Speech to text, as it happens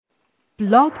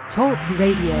Blog Talk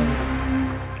Radio.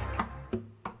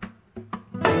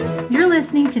 You're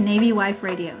listening to Navy Wife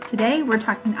Radio. Today we're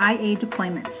talking IA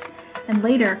deployments. And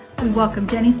later we welcome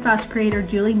Jenny Spouse creator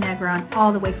Julie Negron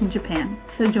all the way from Japan.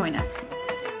 So join us.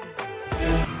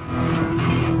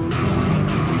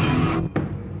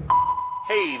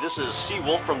 Hey, this is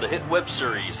Seawolf from the hit web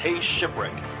series Hey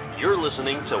Shipwreck. You're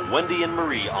listening to Wendy and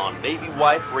Marie on Navy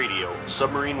Wife Radio,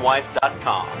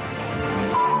 submarinewife.com.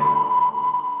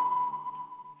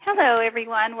 Hello,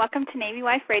 everyone. Welcome to Navy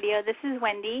Wife Radio. This is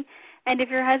Wendy. And if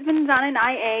your husband's on an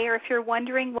IA or if you're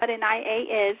wondering what an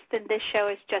IA is, then this show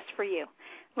is just for you.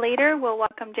 Later, we'll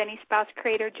welcome Jenny Spouse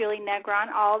creator Julie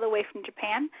Negron all the way from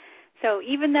Japan. So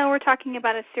even though we're talking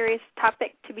about a serious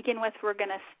topic to begin with, we're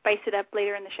going to spice it up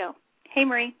later in the show. Hey,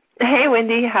 Marie. Hey,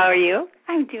 Wendy. How are you?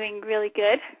 I'm doing really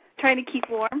good. Trying to keep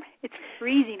warm. It's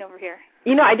freezing over here.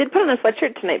 You know, I did put on a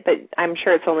sweatshirt tonight, but I'm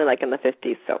sure it's only like in the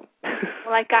 50s, so.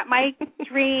 Well, I got my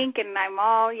drink, and I'm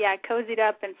all, cozied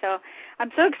up, and so I'm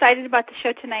so excited about the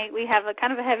show tonight. We have a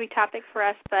kind of a heavy topic for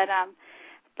us, but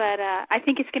I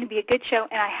think it's going to be a good show,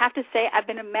 and I have to say I've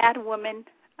been a mad woman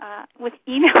with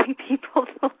emailing people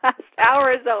the last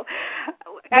hour or so.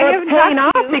 Well, it's paying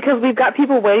off because we've got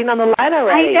people waiting on the line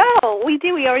already. I know, we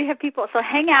do. We already have people. So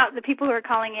hang out. The people who are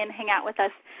calling in, hang out with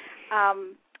us.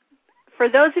 For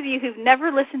those of you who've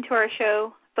never listened to our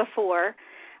show before,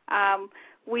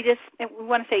 we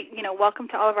want to say, welcome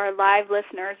to all of our live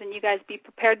listeners, and you guys be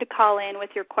prepared to call in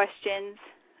with your questions,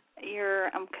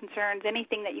 your concerns,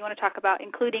 anything that you want to talk about,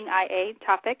 including IA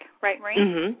topic, right, Marie?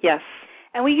 Mm-hmm. Yes.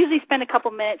 And we usually spend a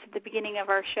couple minutes at the beginning of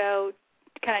our show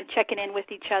kind of checking in with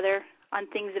each other on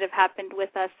things that have happened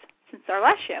with us since our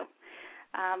last show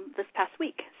this past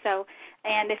week. So,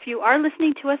 and if you are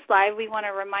listening to us live, we want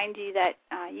to remind you that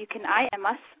you can IM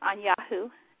us on Yahoo,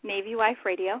 Navy Wife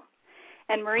Radio,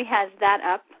 and Marie has that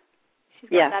up. She's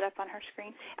got that up on her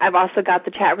screen. I've also got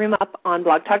the chat room up on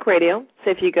Blog Talk Radio.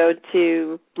 So if you go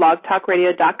to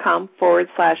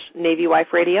blogtalkradio.com/Navy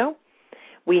Wife Radio,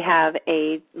 we have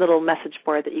a little message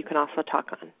board that you can also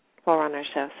talk on while we're on our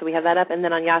show. So we have that up. And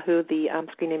then on Yahoo, the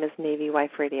screen name is Navy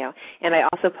Wife Radio. And I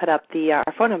also put up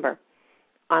our phone number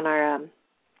on our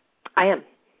IM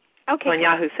on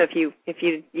Yahoo. So if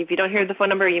you don't hear the phone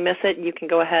number or you miss it, you can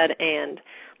go ahead and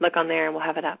look on there, and we'll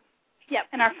have it up. Yep,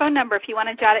 and our phone number, if you want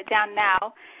to jot it down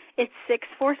now, it's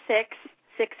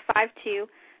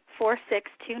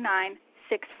 646-652-4629,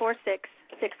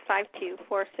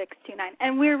 646-652-4629.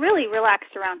 And we're really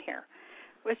relaxed around here.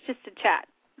 It's just a chat.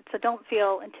 So don't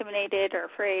feel intimidated or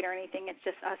afraid or anything. It's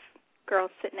just us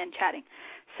girls sitting and chatting.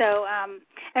 So,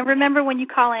 and remember when you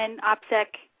call in,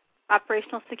 OPSEC,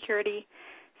 Operational Security,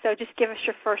 so just give us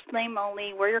your first name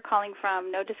only, where you're calling from,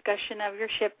 no discussion of your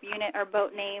ship, unit, or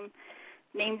boat name,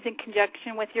 names in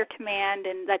conjunction with your command,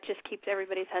 and that just keeps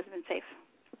everybody's husband safe.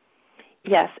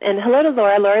 Yes, and hello to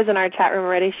Laura. Laura's in our chat room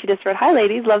already. She just wrote, "Hi,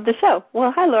 ladies, love the show."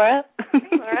 Well, hi, Laura. Hey,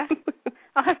 Laura.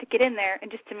 I'll have to get in there in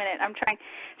just a minute. I'm trying.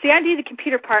 See, I do the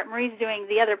computer part. Marie's doing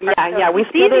the other part. We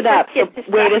split it up. So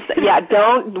wait a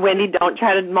second. Wendy, don't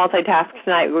try to multitask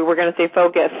tonight. We're going to stay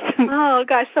focused. Oh,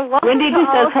 gosh. So Wendy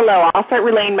just says hello. I'll start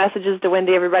relaying messages to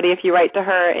Wendy, everybody, if you write to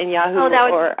her in Yahoo.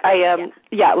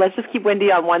 Let's just keep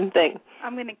Wendy on one thing.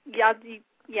 I'll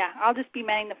just be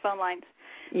manning the phone lines.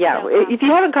 Yeah, if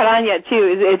you haven't caught on yet,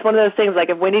 too, it's one of those things, like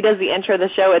if Wendy does the intro of the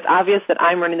show, it's obvious that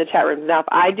I'm running the chat room. Now, if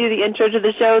I do the intro to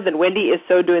the show, then Wendy is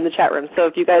so doing the chat room. So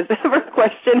if you guys ever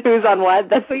question who's on what,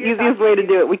 that's the easiest way to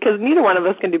do it, because neither one of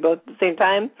us can do both at the same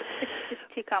time. It's just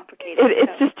too complicated.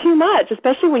 It's just too much,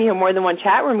 especially when you have more than one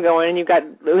chat room going, and you put,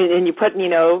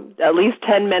 at least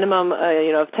 10 minimum,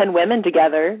 10 women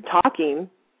together talking.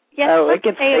 Yes, so it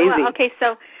gets crazy. Okay,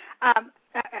 so I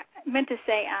meant to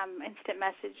say instant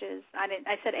messages.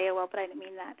 I said AOL, but I didn't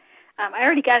mean that. I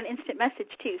already got an instant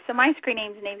message, too. So my screen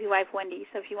name's Navy Wife Wendy,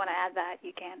 so if you want to add that,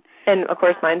 you can. And, of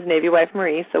course, mine's Navy Wife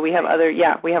Marie, so we have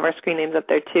we have our screen names up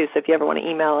there, too. So if you ever want to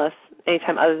email us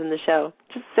anytime other than the show,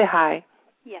 just say hi.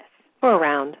 Yes. Or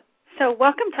around. So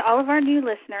welcome to all of our new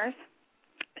listeners.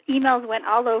 Emails went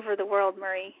all over the world,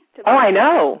 Marie. Oh, I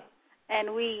know.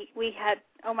 And we had,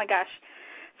 oh, my gosh.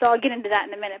 So I'll get into that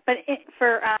in a minute. But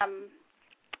for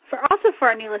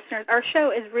our new listeners, our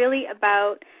show is really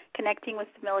about connecting with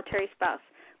the military spouse.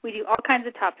 We do all kinds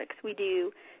of topics. We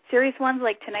do serious ones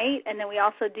like tonight, and then we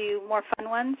also do more fun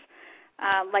ones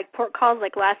like port calls.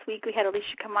 Like last week, we had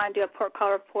Alicia come on and do a port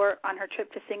call report on her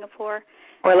trip to Singapore.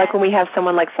 Or like when we have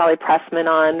someone like Solly Pressman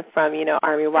on from,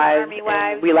 Army Wives.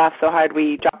 And we laugh so hard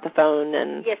we drop the phone.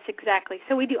 And yes, exactly.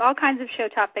 So we do all kinds of show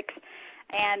topics,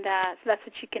 and so that's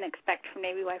what you can expect from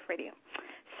Navy Wife Radio.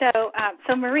 So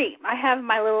Marie, I have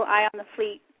my little Eye on the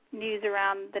Fleet news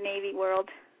around the Navy world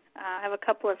I have a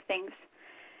couple of things.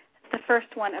 The first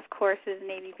one, of course, is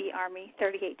Navy v. Army,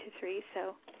 38-3,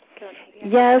 so go Navy.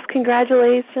 Yes,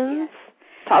 congratulations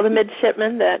to all the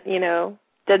midshipmen that,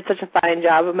 did such a fine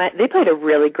job. They played a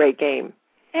really great game.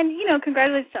 And,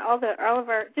 congratulations to all of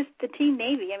our, just the Team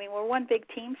Navy. I mean, we're one big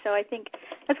team, so I think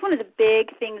that's one of the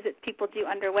big things that people do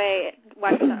underway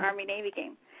watching the Army-Navy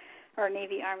game, or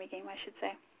Navy-Army game, I should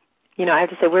say. I have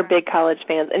to say, we're big college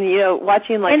fans. And,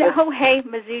 watching like... And,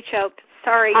 Mizzou choked.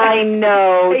 Sorry. I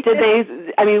know.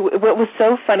 What was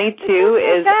so funny, too,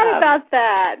 is... What's sad about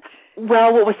that?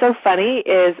 Well, what was so funny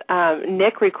is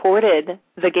Nick recorded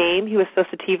the game. He was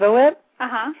supposed to TiVo it.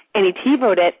 Uh-huh. And he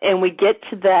TiVo'd it, and we get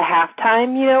to the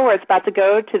halftime, where it's about to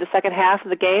go to the second half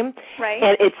of the game. Right.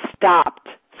 And it stopped.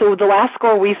 So the last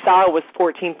score we saw was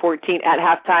 14-14 at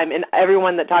halftime, and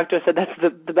everyone that talked to us said that's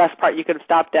the best part you could have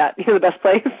stopped at, the best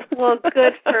place. Well,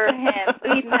 good for him.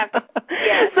 We didn't have to,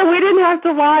 yes. So we didn't have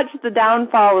to watch the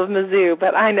downfall of Mizzou,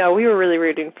 but I know, we were really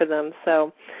rooting for them.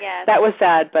 So that was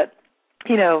sad, but...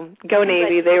 go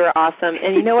Navy. They were awesome.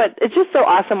 And you know what? It's just so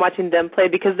awesome watching them play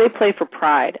because they play for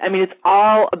pride. I mean, it's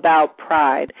all about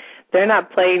pride. They're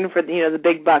not playing for, the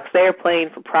big bucks. They are playing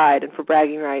for pride and for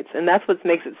bragging rights, and that's what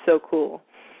makes it so cool.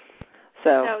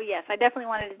 So yes, I definitely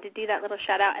wanted to do that little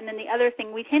shout-out. And then the other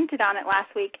thing, we hinted on it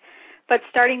last week, but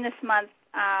starting this month,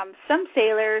 some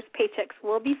sailors' paychecks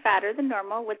will be fatter than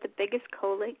normal with the biggest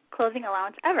clothing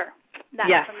allowance ever.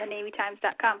 That's from the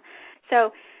NavyTimes.com.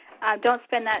 So don't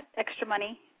spend that extra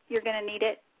money. You're going to need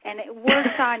it. And it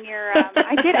works on your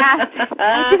I did ask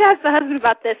the husband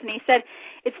about this, and he said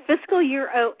it's fiscal year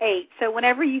 2008. So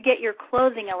whenever you get your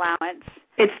clothing allowance.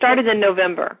 It started in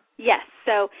November. Yes.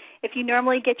 So if you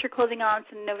normally get your clothing allowance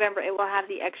in November, it will have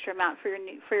the extra amount for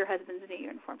your husband's new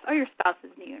uniforms or your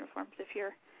spouse's new uniforms if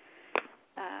your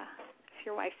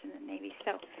wife's in the Navy.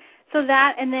 So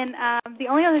that, and then the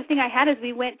only other thing I had is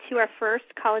we went to our first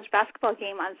college basketball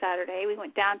game on Saturday. We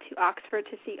went down to Oxford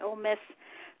to see Ole Miss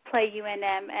play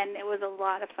UNM, and it was a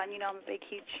lot of fun. I'm a big,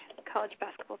 huge college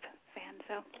basketball fan,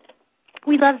 so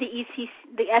we love the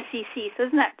SEC. So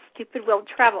isn't that stupid? We'll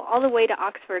travel all the way to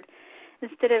Oxford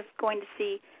instead of going to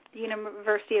see the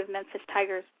University of Memphis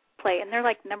Tigers play, and they're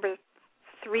like number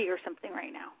 3 or something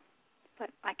right now.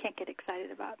 But I can't get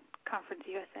excited about Conference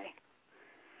USA.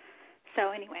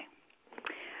 So anyway.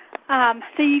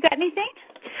 So you got anything?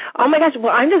 Oh, my gosh.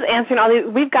 Well, I'm just answering all these.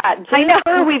 We've got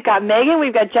Jennifer, we've got Megan,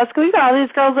 we've got Jessica. We've got all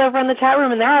these girls over in the chat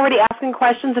room, and they're already asking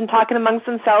questions and talking amongst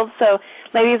themselves. So,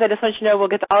 ladies, I just want you to know we'll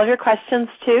get to all of your questions,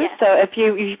 too. Yes. So if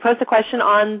you post a question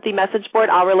on the message board,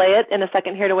 I'll relay it in a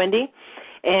second here to Wendy,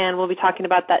 and we'll be talking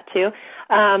about that, too.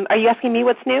 Are you asking me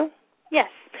what's new? Yes.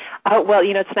 Well,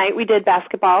 tonight we did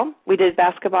basketball. We did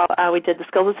the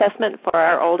skills assessment for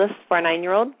our oldest, for our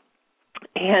 9-year-old.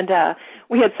 And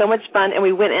we had so much fun, and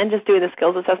we went in just doing the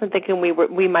skills assessment thinking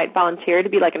we might volunteer to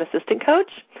be like an assistant coach.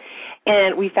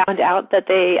 And we found out that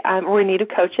they were in need of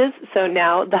coaches, so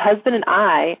now the husband and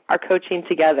I are coaching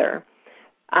together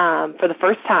for the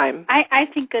first time. I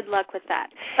think good luck with that.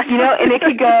 And it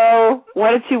could go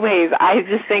one of two ways. I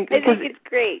just think it's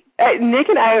great. Nick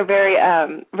and I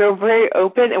are we're very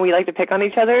open, and we like to pick on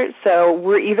each other. So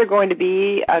we're either going to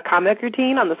be a comic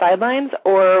routine on the sidelines,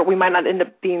 or we might not end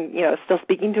up being, still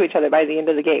speaking to each other by the end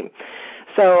of the game.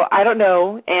 So I don't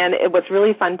know. And what's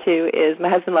really fun too is my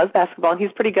husband loves basketball, and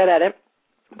he's pretty good at it.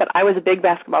 But I was a big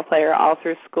basketball player all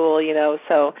through school,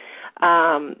 so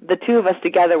the two of us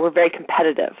together were very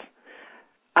competitive.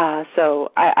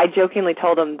 So I jokingly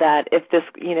told him that if this,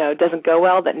 doesn't go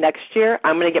well, that next year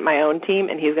I'm going to get my own team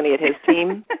and he's going to get his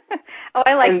team. Oh,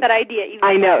 I like that idea.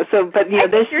 I know. So, but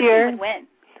this your year, team would win.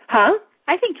 Huh?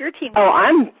 I think your team. Oh,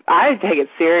 I take it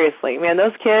seriously, man.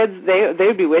 Those kids, they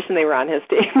would be wishing they were on his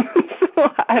team. So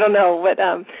I don't know, but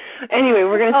anyway,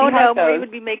 we're gonna see how it goes. Marie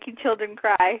would be making children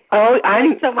cry. Oh,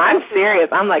 I'm serious.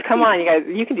 I'm like, come on, you guys,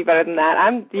 you can do better than that.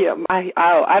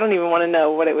 I don't even want to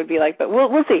know what it would be like, but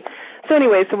we'll see. So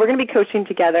anyway, so we're gonna be coaching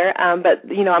together, but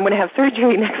I'm gonna have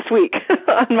surgery next week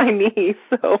on my knee.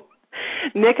 So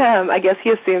Nick, I guess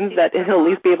he assumes that he'll at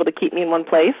least be able to keep me in one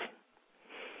place.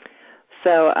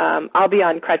 So I'll be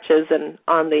on crutches and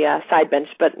on the side bench,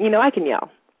 but, I can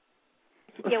yell.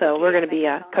 Yeah, so we're going to be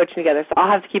coaching together. So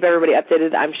I'll have to keep everybody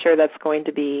updated. I'm sure that's going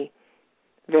to be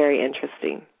very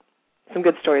interesting. Some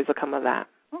good stories will come of that.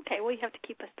 Okay, well, you have to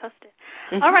keep us posted.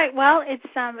 Mm-hmm. All right, well, it's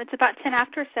about 10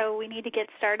 after, so we need to get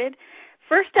started.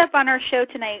 First up on our show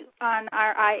tonight, on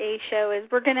our IA show, is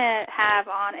we're going to have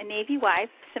on a Navy wife,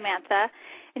 Samantha,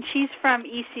 and she's from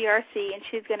ECRC, and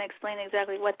she's going to explain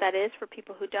exactly what that is for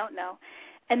people who don't know.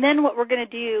 And then what we're going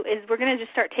to do is we're going to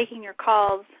just start taking your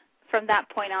calls from that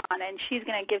point on, and she's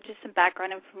going to give just some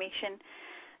background information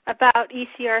about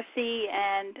ECRC,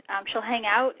 and she'll hang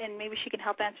out, and maybe she can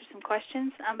help answer some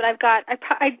questions. But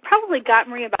I probably got,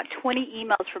 Marie, about 20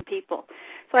 emails from people.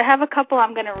 So I have a couple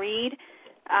I'm going to read,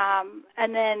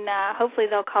 and then hopefully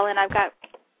they'll call in. I've got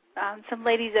some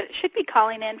ladies that should be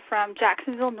calling in from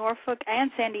Jacksonville, Norfolk,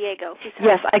 and San Diego.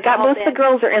 Yes, I got most of the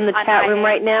girls are in the chat room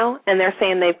right now, and they're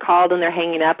saying they've called and they're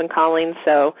hanging up and calling.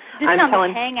 So I'm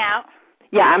telling them hang out.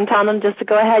 Yeah, I'm telling them just to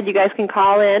go ahead. You guys can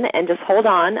call in and just hold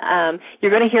on.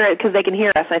 You're going to hear it because they can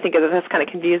hear us. I think that's kind of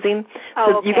confusing.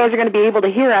 Oh, okay. You guys are going to be able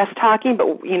to hear us talking,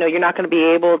 but you're not going to be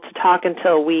able to talk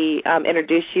until we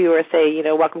introduce you or say,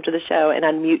 welcome to the show and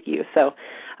unmute you. So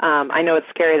I know it's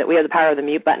scary that we have the power of the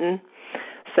mute button.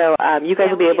 So you guys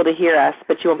will be able to hear us,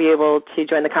 but you won't be able to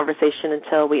join the conversation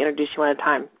until we introduce you one at a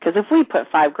time. Because if we put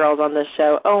 5 girls on this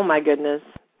show, oh my goodness.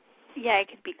 Yeah, it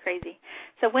could be crazy.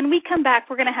 So when we come back,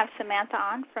 we're going to have Samantha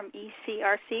on from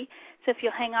ECRC. So if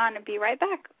you'll hang on and be right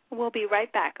back, we'll be right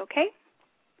back, okay?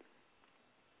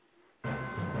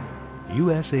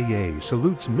 USAA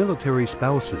salutes military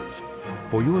spouses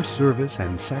for your service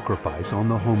and sacrifice on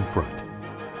the home front.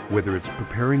 Whether it's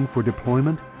preparing for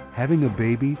deployment, having a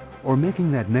baby, or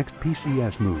making that next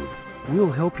PCS move,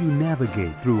 we'll help you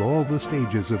navigate through all the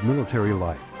stages of military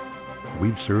life.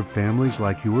 We've served families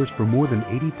like yours for more than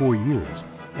 84 years,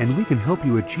 and we can help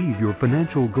you achieve your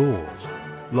financial goals.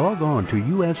 Log on to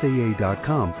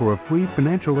USAA.com for a free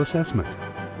financial assessment,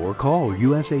 or call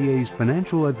USAA's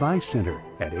Financial Advice Center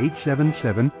at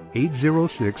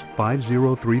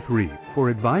 877-806-5033 for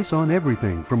advice on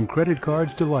everything from credit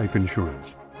cards to life insurance.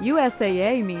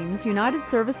 USAA means United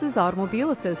Services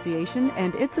Automobile Association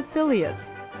and its affiliates.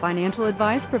 Financial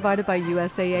advice provided by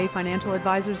USAA Financial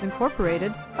Advisors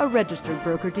Incorporated, a registered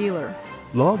broker-dealer.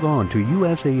 Log on to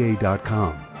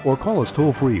USAA.com or call us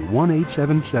toll-free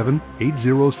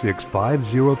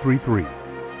 1-877-806-5033.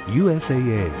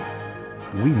 USAA.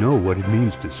 We know what it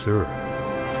means to serve.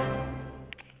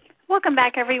 Welcome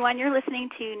back, everyone. You're listening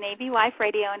to Navy Wife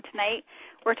Radio, and tonight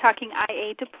we're talking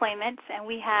IA deployments, and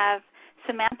we have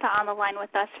Samantha on the line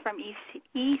with us from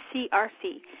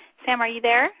ECRC. Sam, are you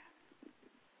there?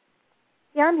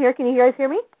 Yeah, I'm here. Can you guys hear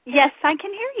me? Yes, I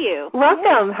can hear you.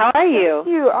 Welcome. How are you?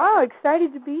 Thank you. Oh,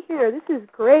 excited to be here. This is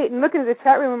great. And looking at the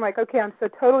chat room, I'm like, okay, I'm so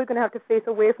totally going to have to face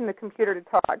away from the computer to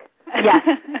talk. Yes.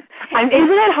 Isn't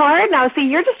it hard? Now, see,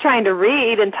 you're just trying to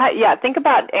read and think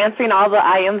about answering all the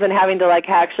IMs and having to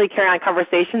actually carry on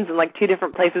conversations in 2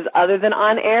 different places other than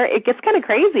on air. It gets kind of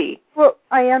crazy. Well,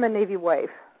 I am a Navy wife.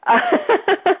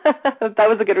 That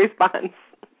was a good response.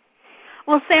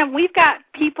 Well, Sam, we've got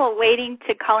people waiting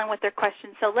to call in with their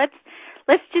questions, so let's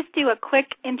just do a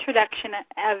quick introduction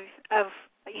of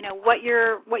what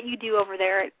you do over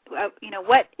there.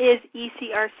 What is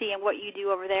ECRC and what you do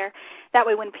over there. That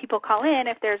way, when people call in,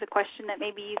 if there's a question that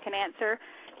maybe you can answer,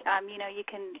 you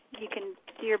can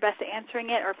do your best at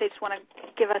answering it, or if they just want to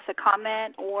give us a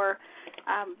comment or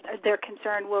their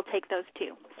concern, we'll take those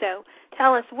too. So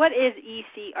tell us, what is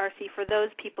ECRC for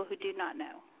those people who do not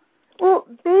know? Well,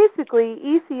 basically,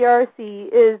 ECRC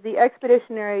is the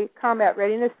Expeditionary Combat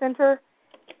Readiness Center,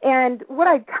 and what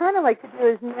I'd kind of like to do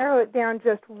is narrow it down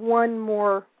just one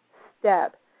more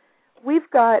step. We've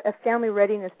got a family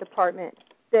readiness department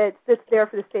that's there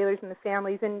for the sailors and the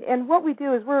families, and what we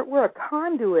do is we're a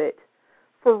conduit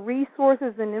for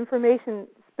resources and information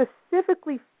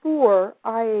specifically for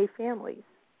IA families.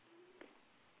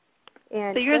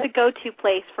 And so you're the go-to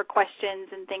place for questions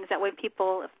and things. That way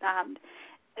people, if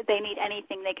they need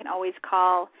anything, they can always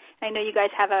call. And I know you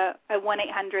guys have a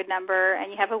 1-800 number,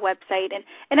 and you have a website.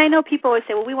 And I know people always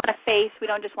say, well, we want a face. We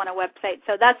don't just want a website.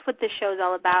 So that's what this show is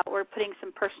all about. We're putting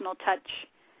some personal touch.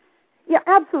 Yeah,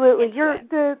 absolutely.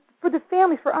 For the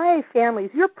families, for IA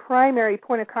families, your primary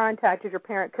point of contact is your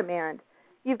parent command.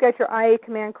 You've got your IA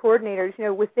command coordinators,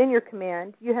 within your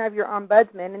command. You have your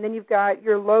ombudsman, and then you've got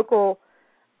your local,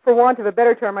 for want of a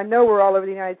better term, I know we're all over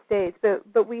the United States,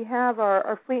 but we have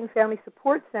our Fleet and Family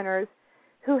Support Centers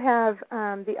who have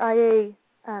the IA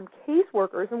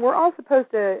caseworkers, and we're all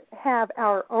supposed to have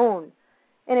our own.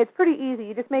 And it's pretty easy.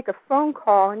 You just make a phone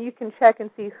call, and you can check and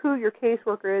see who your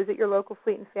caseworker is at your local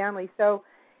Fleet and Family. So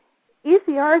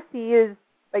ECRC is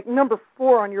number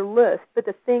 4 on your list, but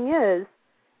the thing is,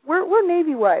 we're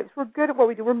Navy wives. We're good at what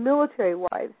we do. We're military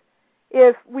wives.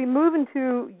 If we move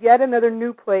into yet another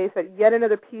new place, at yet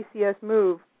another PCS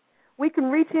move, we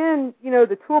can reach in,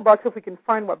 the toolbox if we can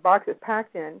find what box it's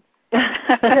packed in.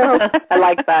 I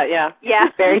like that, yeah.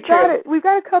 Yeah. Very true. We've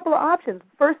got a couple of options.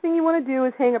 First thing you want to do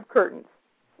is hang up curtains.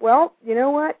 Well, you know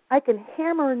what? I can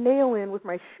hammer a nail in with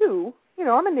my shoe.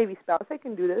 I'm a Navy spouse. I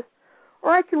can do this.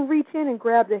 Or I can reach in and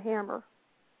grab the hammer.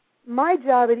 my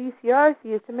job at ECRC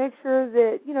is to make sure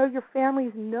that, your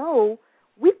families know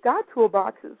we've got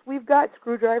toolboxes. We've got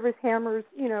screwdrivers, hammers,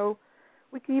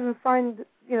 we can even find,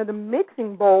 the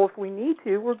mixing bowl if we need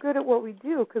to. We're good at what we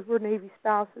do because we're Navy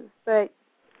spouses. But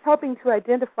helping to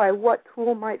identify what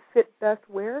tool might fit best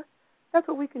where, that's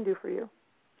what we can do for you.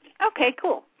 Okay,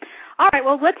 cool. All right,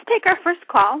 well, let's take our first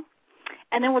call,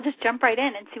 and then we'll just jump right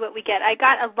in and see what we get. I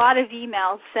got a lot of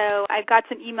emails, so I've got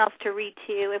some emails to read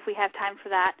to you if we have time for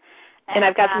that. And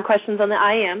I've got some questions on the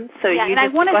IM, so yeah, you and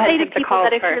just I want to say to take the people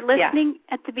that if first. you're listening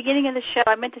at the beginning of the show,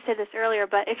 I meant to say this earlier,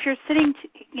 but if you're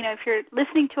if you're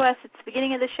listening to us at the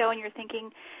beginning of the show and you're thinking,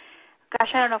 gosh,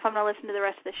 I don't know if I'm going to listen to the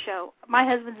rest of the show. My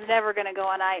husband's never going to go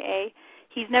on IA.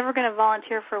 He's never going to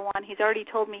volunteer for one. He's already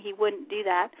told me he wouldn't do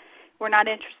that. We're not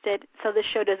interested, so this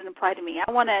show doesn't apply to me.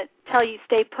 I want to tell you,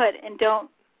 stay put and don't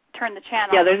turn the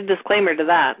channel. Yeah, there's a disclaimer to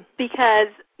that. Because,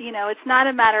 it's not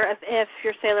a matter of if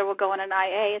your sailor will go on an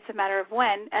IA. It's a matter of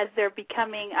when, as they're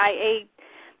becoming IA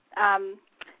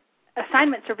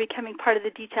assignments are becoming part of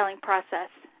the detailing process.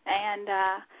 And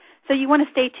so you want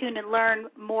to stay tuned and learn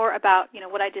more about,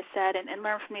 what I just said and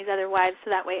learn from these other wives so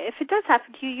that way if it does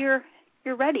happen to you,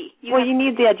 you're ready. You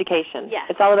need the education. Yes.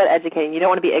 It's all about educating. You don't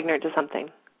want to be ignorant to something.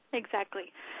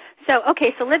 Exactly. So,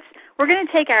 okay, we're going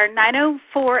to take our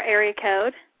 904 area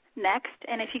code next,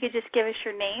 and if you could just give us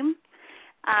your name.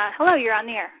 Hello, you're on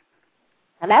the air.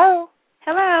 Hello.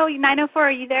 Hello, 904,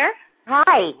 are you there?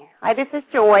 Hi. This is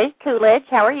Joy Coolidge.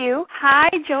 How are you? Hi,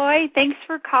 Joy. Thanks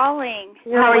for calling.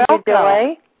 How are you,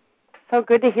 Joy? So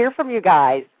good to hear from you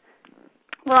guys.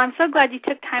 Well, I'm so glad you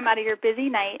took time out of your busy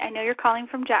night. I know you're calling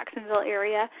from Jacksonville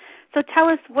area. So tell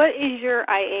us, what is your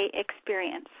IA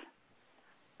experience?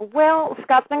 Well,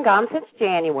 Scott's been gone since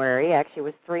January. Actually, it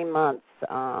was 3 months,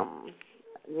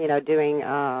 doing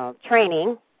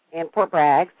training in Fort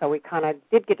Bragg. So we kind of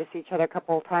did get to see each other a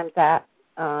couple of times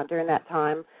during that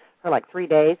time for like 3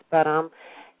 days. But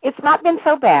it's not been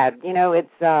so bad.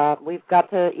 We've got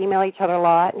to email each other a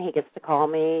lot, and he gets to call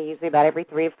me usually about every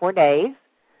 3 or 4 days.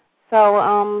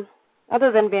 So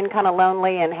other than being kind of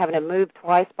lonely and having to move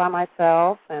twice by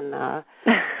myself and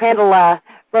handle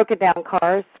broken down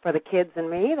cars for the kids and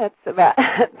me, that's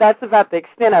about the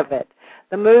extent of it.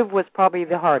 The move was probably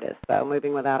the hardest, though,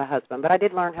 moving without a husband. But I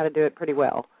did learn how to do it pretty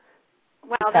well.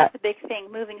 Wow, that's a big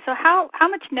thing, moving. So how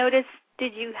much notice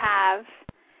did you have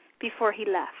before he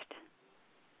left?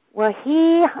 Well,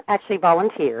 he actually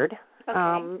volunteered.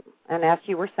 Okay. And as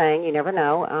you were saying, you never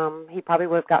know. He probably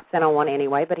would have got sent on one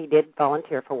anyway, but he did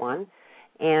volunteer for one.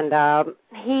 And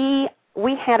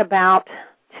we had about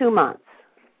 2 months.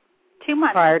 2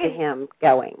 months prior to him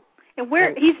going.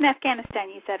 And he's in Afghanistan,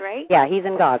 you said, right? Yeah, he's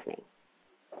in Ghazni.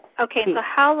 Okay, so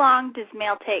how long does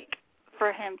mail take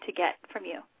for him to get from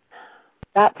you?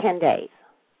 About 10 days.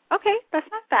 Okay, that's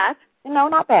not bad. No,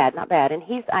 not bad. And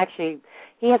he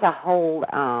has a whole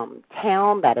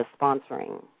town that is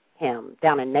sponsoring him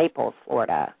down in Naples,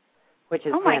 Florida, which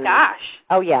is my gosh.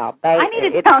 Oh yeah, I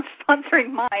need a town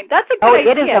sponsoring mine. That's a good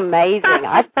idea. It is amazing.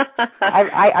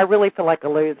 I really feel like a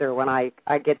loser when I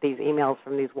get these emails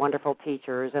from these wonderful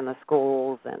teachers and the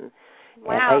schools and.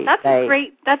 Wow, that's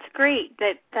great. That's great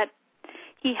that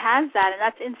he has that, and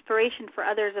that's inspiration for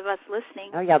others of us listening.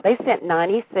 Oh yeah, they sent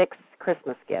 96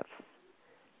 Christmas gifts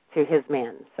to his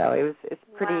men, so it's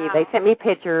pretty. Wow. They sent me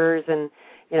pictures, and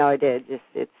it's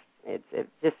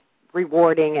just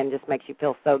rewarding and just makes you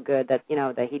feel so good that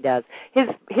that he does. His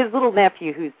little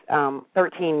nephew, who's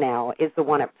 13 now, is the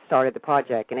one that started the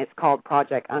project, and it's called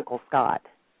Project Uncle Scott,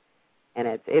 and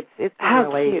it's how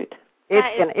really cute.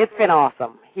 It's been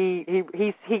awesome. He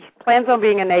plans on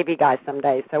being a Navy guy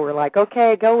someday, so we're like,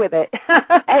 okay, go with it.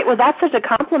 Hey, well, that's such a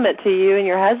compliment to you and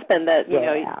your husband that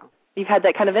you've had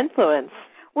that kind of influence.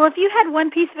 Well, if you had one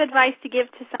piece of advice to give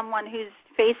to someone who's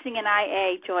facing an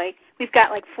IA, Joy, we've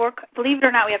got like 4, believe it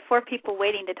or not, we have 4 people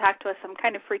waiting to talk to us. I'm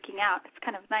kind of freaking out. It's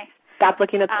kind of nice. Stop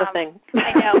looking at the thing.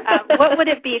 I know. What would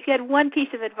it be? If you had one piece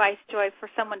of advice, Joy, for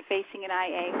someone facing an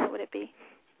IA, what would it be?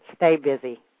 Stay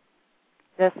busy.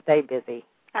 Just stay busy.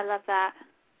 I love that.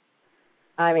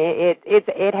 I mean,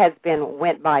 it has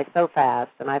went by so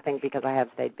fast, and I think because I have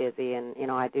stayed busy,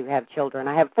 and I do have children.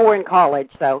 I have 4 in college,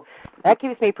 so that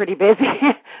keeps me pretty busy.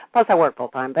 Plus, I work full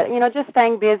time. But just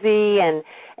staying busy and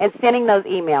sending those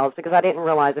emails, because I didn't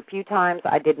realize a few times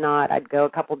I'd go a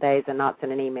couple days and not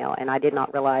send an email, and I did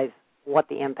not realize what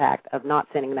the impact of not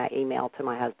sending that email to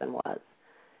my husband was.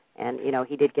 And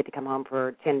he did get to come home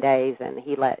for 10 days, and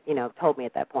he told me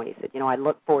at that point. He said, I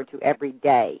look forward to every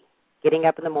day getting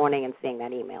up in the morning and seeing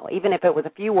that email, even if it was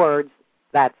a few words.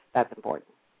 That's important.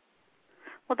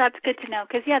 Well, that's good to know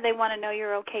because they want to know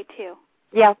you're okay too.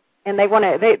 Yeah, And they want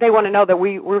to know that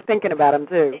we're thinking about them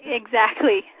too.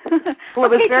 Exactly. Well,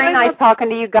 it was very nice talking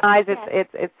to you guys.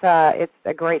 It's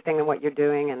a great thing in what you're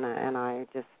doing, and I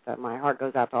just my heart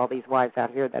goes out to all these wives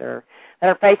out here that are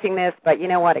facing this. But you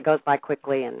know what? It goes by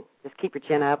quickly, and just keep your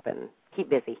chin up and keep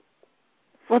busy.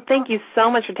 Well, thank you so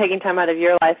much for taking time out of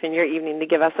your life and your evening to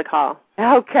give us a call.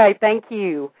 Okay, thank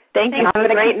you. Thank you. Have a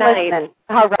great night.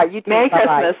 All right, you too. Merry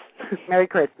Bye-bye. Christmas. Merry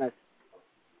Christmas.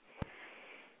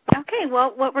 Okay,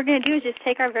 well, what we're going to do is just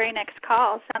take our very next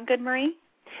call. Sound good, Marie?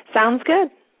 Sounds good.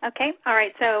 Okay, all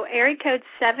right. So area code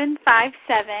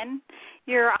 757.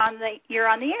 You're on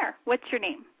the air. What's your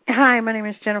name? Hi, my name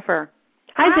is Jennifer.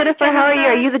 Hi, Jennifer. How are you?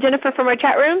 Are you the Jennifer from our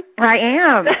chat room? I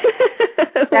am.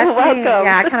 Welcome.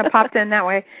 Yeah, I kind of popped in that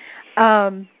way.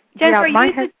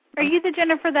 Jennifer, are you the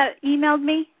Jennifer that emailed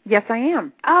me? Yes, I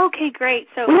am. Oh, okay, great.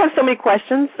 So we have so many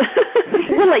questions.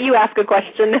 We'll let you ask a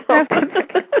question now.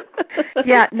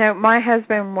 Yeah, no, my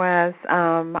husband was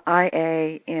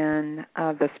IA in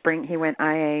the spring. He went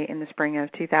IA in the spring of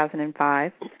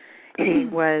 2005. He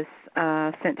was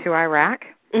sent to Iraq,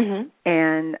 and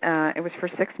it was for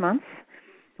 6 months.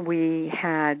 We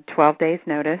had 12 days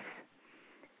notice.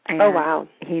 And oh, wow.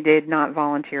 He did not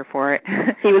volunteer for it.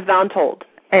 He was voluntold.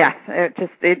 Yeah,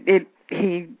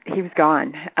 he was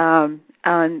gone.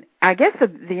 And I guess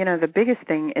the biggest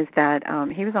thing is that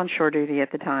he was on shore duty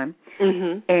at the time,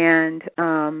 and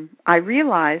I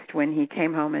realized when he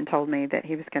came home and told me that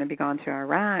he was going to be gone to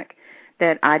Iraq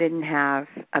that I didn't have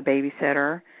a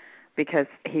babysitter because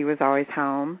he was always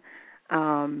home.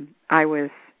 I was,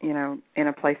 in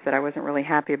a place that I wasn't really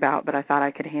happy about, but I thought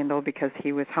I could handle because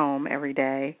he was home every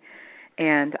day,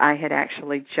 and I had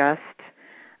actually just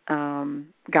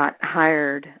got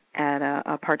hired at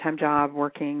a part-time job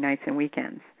working nights and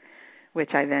weekends,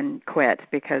 which I then quit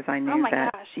because I knew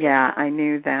I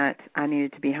knew that I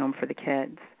needed to be home for the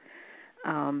kids.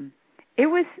 It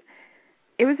was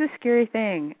a scary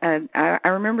thing. I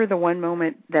remember the one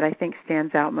moment that I think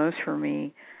stands out most for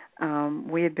me.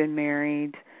 We had been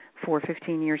married for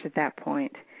 15 years at that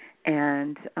point,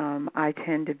 and I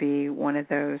tend to be one of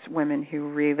those women who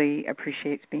really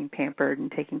appreciates being pampered and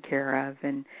taken care of,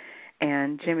 and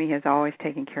Jimmy has always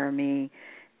taken care of me.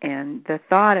 And the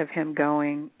thought of him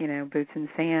going, boots in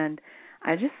sand,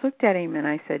 I just looked at him and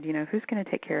I said, who's going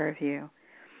to take care of you?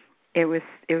 It was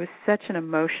such an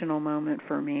emotional moment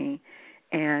for me.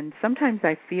 And sometimes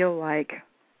I feel like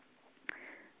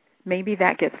maybe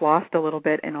that gets lost a little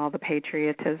bit in all the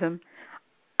patriotism.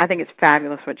 I think it's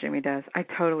fabulous what Jimmy does. I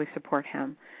totally support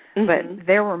him. But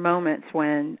there were moments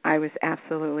when I was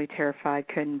absolutely terrified,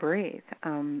 couldn't breathe.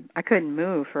 I couldn't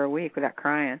move for a week without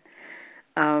crying.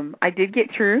 I did get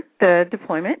through the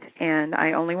deployment, and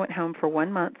I only went home for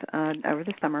 1 month over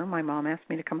the summer. My mom asked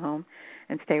me to come home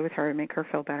and stay with her and make her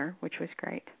feel better, which was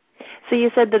great. So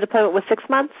you said the deployment was 6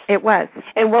 months? It was.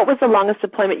 And what was the longest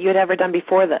deployment you had ever done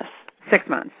before this? 6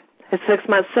 months. It's 6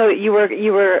 months. So you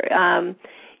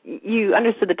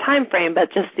understood the time frame,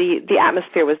 but just the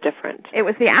atmosphere was different. It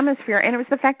was the atmosphere, and it was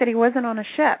the fact that he wasn't on a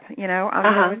ship.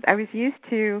 I was used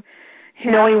to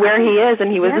him knowing where he is,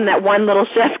 and he was in that one little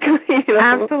ship.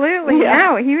 Absolutely.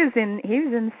 No, he was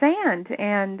in sand,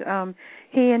 and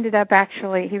he ended up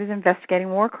he was investigating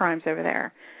war crimes over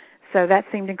there. So that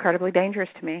seemed incredibly dangerous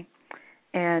to me.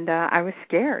 And I was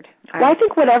scared. Well, I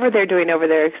think whatever they're doing over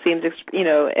there seems,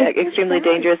 extremely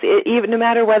dangerous. Even no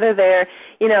matter whether they're,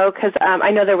 because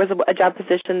I know there was a job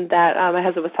position that my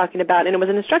husband was talking about, and it was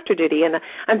an instructor duty. And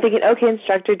I'm thinking, okay,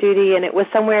 instructor duty, and it was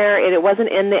somewhere, and it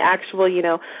wasn't in the actual,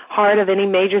 heart of any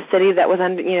major city that was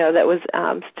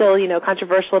still,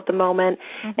 controversial at the moment.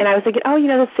 And I was thinking,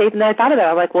 that's safe. And then I thought about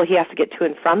it. I'm like, well, he has to get to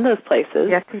and from those places.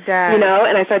 Yes, he does.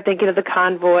 And I started thinking of the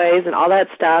convoys and all that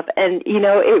stuff, and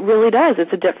it really does.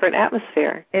 It's a different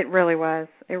atmosphere. It really was.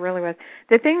 It really was.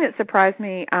 The thing that surprised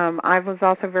me, I was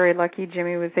also very lucky.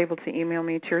 Jimmy was able to email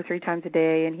me 2 or 3 times a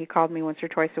day, and he called me once or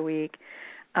twice a week.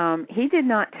 He did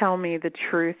not tell me the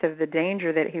truth of the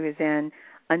danger that he was in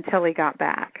until he got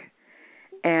back.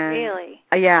 And really?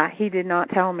 Yeah, he did not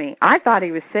tell me. I thought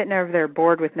he was sitting over there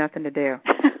bored with nothing to do.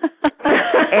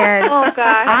 And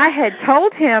I had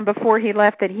told him before he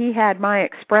left that he had my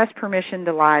express permission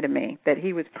to lie to me, that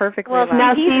he was perfectly allowed.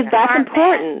 Now, see, that's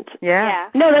important. Yeah.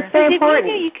 No, that's very important.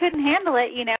 If you knew you couldn't handle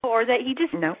it, or that he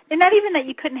just, and not even that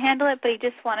you couldn't handle it, but he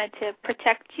just wanted to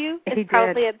protect you, is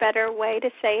probably a better way to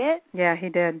say it. Yeah, he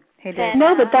did. He did.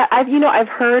 No, but I've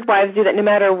heard wives do that no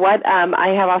matter what. I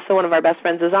have also one of our best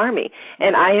friends is Army,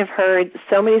 and I have heard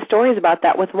so many stories about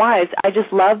that with wives. I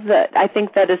just love that. I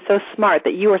think that is so smart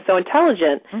that you are so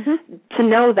intelligent to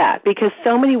know that, because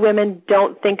so many women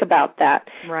don't think about that.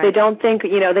 Right. They don't think,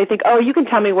 they think, oh, you can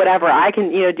tell me whatever, I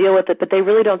can, deal with it, but they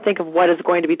really don't think of what is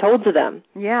going to be told to them.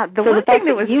 Yeah, so the fact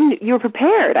that you were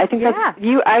prepared, I think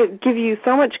I give you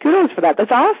so much kudos for that.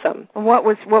 That's awesome. What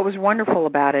was wonderful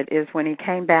about it is when he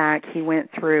came back, he went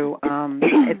through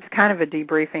it's kind of a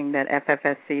debriefing that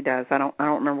FFSC does. I don't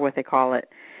remember what they call it.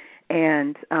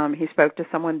 And he spoke to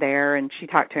someone there, and she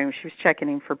talked to him. She was checking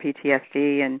him for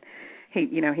PTSD, and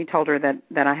he told her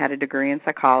that I had a degree in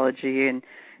psychology, and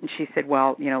she said,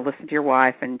 well, listen to your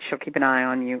wife, and she'll keep an eye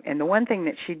on you. And the one thing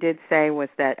that she did say was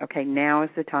that, okay, now is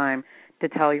the time to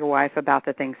tell your wife about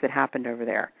the things that happened over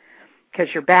there, because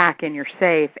you're back and you're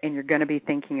safe and you're going to be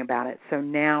thinking about it. So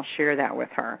now share that with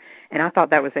her. And I thought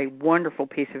that was a wonderful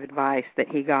piece of advice that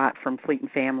he got from Fleet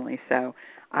and Family. So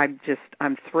I'm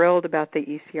thrilled about the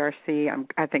ECRC.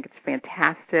 I think it's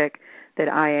fantastic that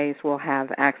IAs will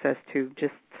have access to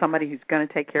just somebody who's going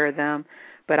to take care of them.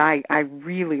 But I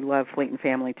really love Fleet and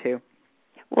Family too.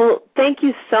 Well, thank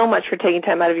you so much for taking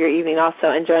time out of your evening also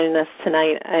and joining us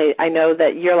tonight. I know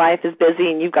that your life is busy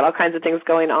and you've got all kinds of things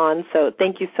going on, so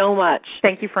thank you so much.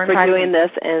 Thank you for doing this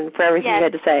and for everything you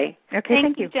had to say. Okay,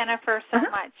 thank you, Jennifer, so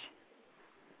much.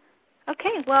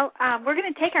 Okay, well, we're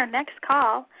going to take our next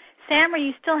call. Sam, are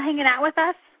you still hanging out with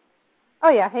us? Oh,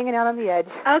 yeah, hanging out on the edge.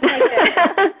 Okay,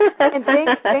 good. And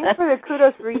thanks for the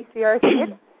kudos for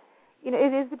ECRC.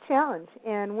 It is a challenge,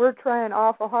 and we're trying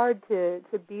awful hard to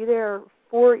be there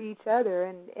for each other.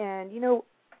 And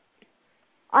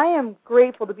I am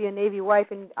grateful to be a Navy wife,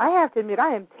 and I have to admit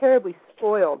I am terribly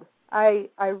spoiled. I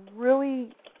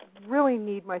really, really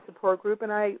need my support group,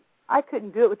 and I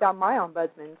couldn't do it without my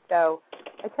ombudsman. So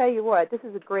I tell you what, this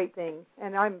is a great thing.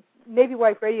 And I'm Navy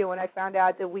Wife Radio. When I found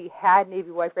out that we had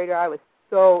Navy Wife Radio, I was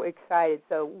so excited,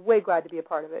 so way glad to be a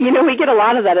part of it. We get a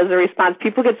lot of that as a response.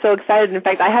 People get so excited. In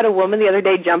fact, I had a woman the other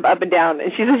day jump up and down,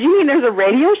 and she says, you mean there's a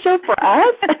radio show for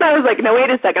us? And I was like, no, wait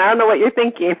a second, I don't know what you're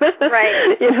thinking.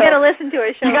 Right. You got to listen to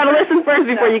a show. You got to listen first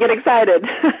before you get excited.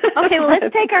 Okay, well,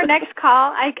 let's take our next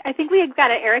call. I think we've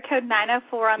got an area code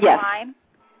 904 on the line.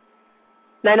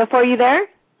 904, are you there?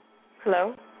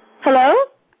 Hello? Hello?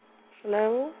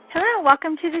 Hello? Hello,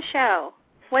 welcome to the show.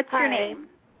 What's your name?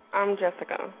 I'm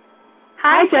Jessica.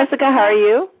 Hi, Jessica. How are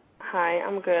you? Hi,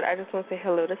 I'm good. I just want to say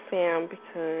hello to Sam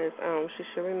because she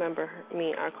should remember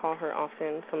me. I call her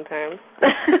often sometimes.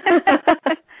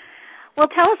 Well,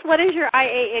 tell us, what is your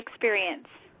IA experience?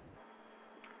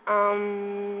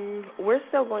 We're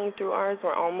still going through ours.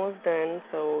 We're almost done,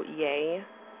 so yay.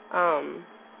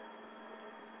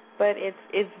 But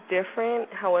it's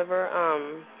different. However,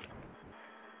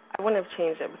 I wouldn't have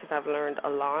changed it because I've learned a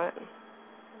lot.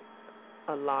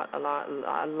 A lot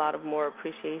of more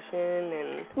appreciation.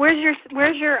 And where's your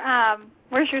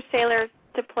sailor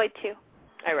deployed to?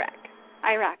 Iraq.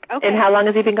 Okay. And how long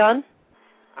has he been gone?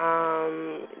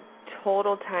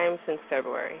 Total time since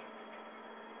February.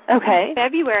 Okay.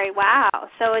 February. Wow.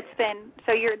 So it's been.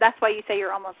 That's why you say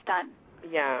you're almost done.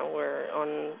 Yeah, we're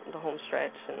on the home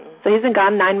stretch. And so he's been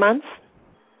gone 9 months.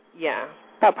 Yeah.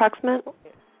 About approximate.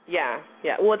 Yeah.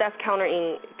 Well, that's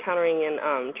countering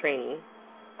and training.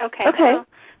 Okay.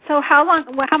 So how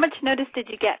much notice did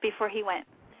you get before he went?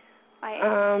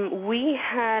 We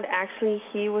had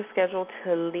he was scheduled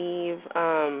to leave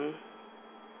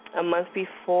a month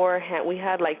beforehand. We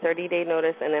had 30-day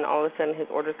notice, and then all of a sudden his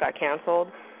orders got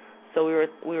canceled. So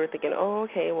we were thinking, oh,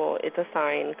 okay, well, it's a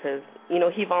sign because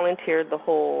he volunteered the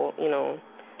whole.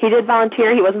 He did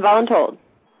volunteer. He wasn't voluntold.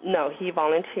 No, he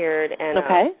volunteered,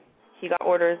 and he got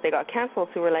orders, they got canceled,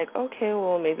 so we're like, okay,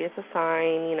 well, maybe it's a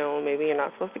sign, maybe you're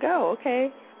not supposed to go.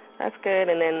 Okay, that's good.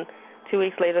 And then 2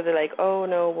 weeks later, they're like, oh,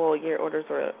 no, well, your orders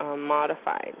were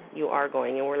modified. You are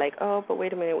going. And we're like, oh, but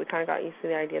wait a minute, we kind of got used to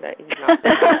the idea that he's not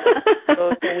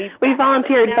going. So we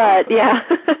volunteered, but, yeah.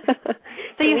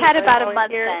 So you had about a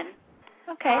month then.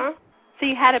 Okay. Huh? So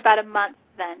you had about a month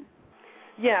then.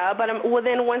 Yeah, but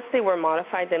then once they were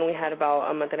modified, then we had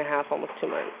about a month and a half, almost 2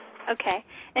 months. Okay.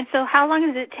 And so how long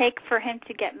does it take for him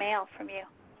to get mail from you?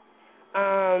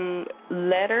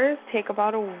 Letters take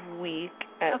about a week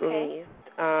at least.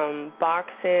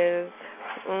 Boxes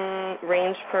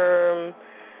range from,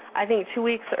 I think, 2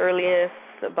 weeks the earliest,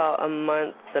 about a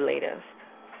month the latest.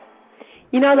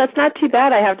 That's not too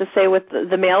bad, I have to say, with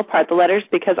the mail part, the letters,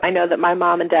 because I know that my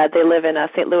mom and dad, they live in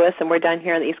St. Louis, and we're down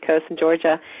here on the East Coast in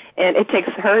Georgia, and it takes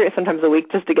her sometimes a week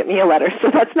just to get me a letter, so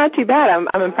that's not too bad.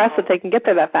 I'm impressed that they can get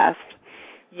there that fast.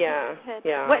 Yeah, Good.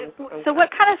 yeah.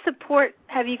 What kind of support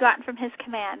have you gotten from his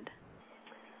command?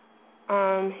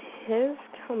 His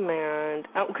command,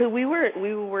 because we were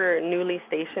newly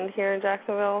stationed here in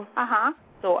Jacksonville.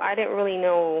 So I didn't really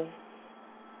know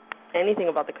anything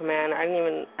about the command. I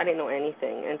didn't know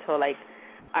anything until like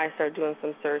I started doing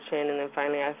some searching, and then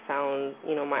finally I found,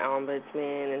 my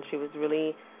ombudsman, and she was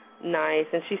really nice,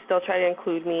 and she still tried to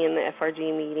include me in the FRG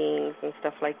meetings and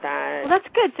stuff like that. Well, that's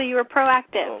good. So you were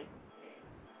proactive.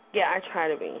 Yeah, I try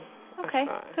to be. Okay,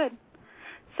 good.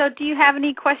 So do you have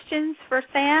any questions for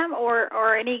Sam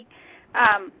or any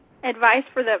advice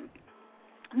for the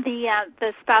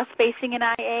spouse facing an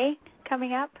IA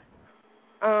coming up?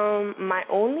 My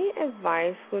only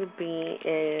advice would be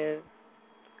is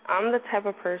I'm the type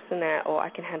of person that, I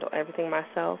can handle everything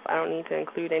myself. I don't need to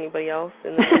include anybody else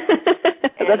in this.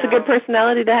 That's a good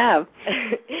personality to have.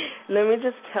 Let me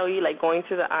just tell you, like, going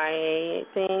through the IA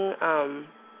thing,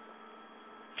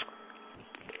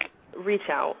 reach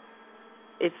out.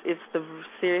 It's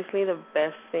seriously the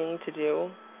best thing to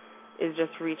do is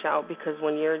just reach out, because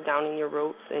when you're down in your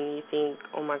ropes and you think,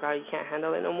 oh, my God, you can't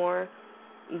handle it no more,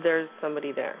 there's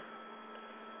somebody there.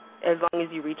 As long as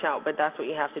you reach out, but that's what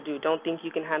you have to do. Don't think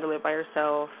you can handle it by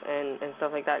yourself and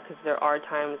stuff like that, because there are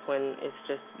times when it's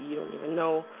just you don't even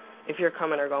know if you're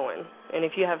coming or going. And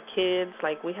if you have kids,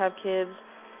 like we have kids,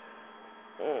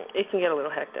 it can get a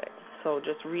little hectic. So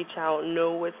just reach out,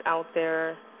 know what's out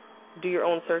there, do your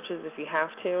own searches if you have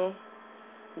to,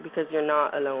 because you're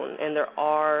not alone. And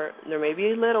there may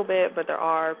be a little bit, but there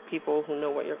are people who know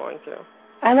what you're going through.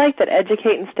 I like that.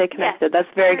 Educate and stay connected. Yes.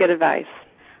 That's very good advice.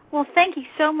 Well, thank you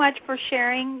so much for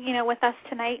sharing, with us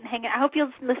tonight and hanging. I hope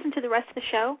you'll listen to the rest of the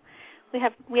show. We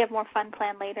have more fun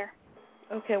planned later.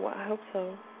 Okay, well, I hope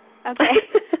so. Okay.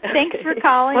 Thanks for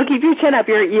calling. Well, keep your chin up.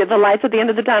 You're the lights at the end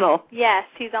of the tunnel. Yes,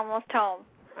 he's almost home.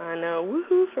 I know.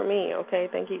 Woohoo for me. Okay,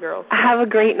 thank you, girls. Have a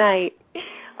great night.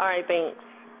 All right, thanks.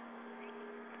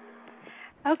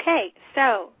 Okay,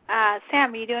 so,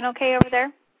 Sam, are you doing okay over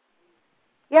there?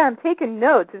 Yeah, I'm taking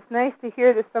notes. It's nice to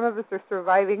hear that some of us are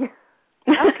surviving.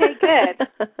 Okay, good.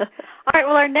 All right,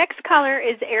 well, our next caller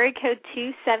is area code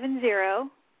 270.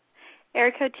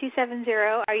 Area code 270,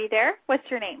 are you there? What's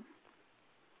your name?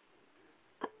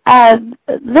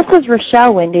 This is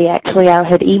Rochelle, Wendy. Actually, I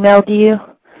had emailed you.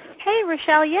 Hey,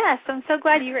 Rochelle, yes. I'm so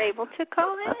glad you were able to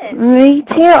call in. Me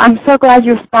too. I'm so glad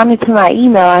you responded to my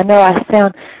email. I know I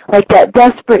sound like that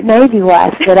desperate Navy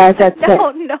wife, but as I said,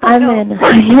 I'm like,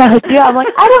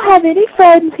 I don't have any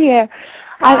friends here.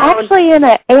 I'm actually in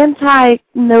an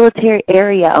anti-military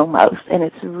area almost, and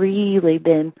it's really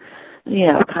been,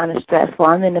 kind of stressful.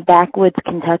 I'm in the backwoods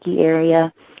Kentucky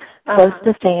area, close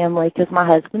to family because my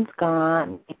husband's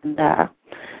gone, and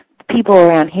people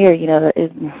around here,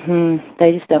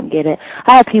 they just don't get it.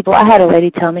 I had a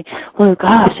lady tell me, well,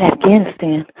 gosh,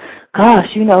 Afghanistan,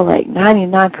 like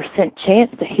 99%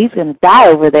 chance that he's going to die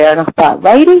over there. And I thought,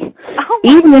 lady,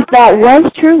 even if that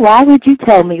was true, why would you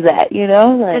tell me that,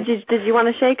 Did you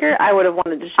want to shake her? I would have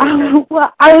wanted to shake her.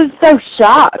 Well, I was so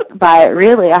shocked by it,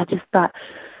 really. I just thought,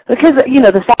 because,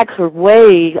 the facts were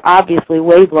obviously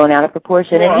way blown out of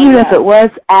proportion. And even if it was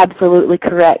absolutely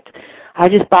correct, I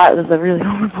just thought it was a really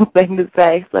horrible thing to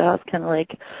say, so I was kind of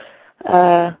like,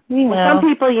 Well, some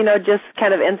people, just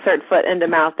kind of insert foot into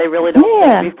mouth. They really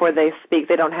don't think before they speak.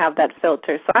 They don't have that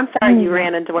filter. So I'm sorry you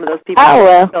ran into one of those people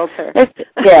with a filter.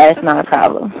 It's not a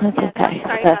problem. It's okay. I'm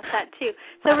sorry about that, too.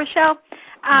 So, Rochelle,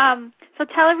 so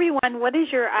tell everyone, what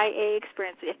is your IA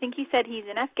experience? I think you said he's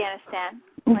in Afghanistan.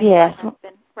 Yes.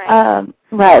 Right.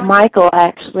 Right. Michael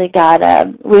actually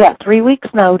we got 3 weeks'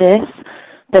 notice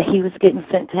that he was getting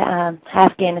sent to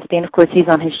Afghanistan. Of course, he's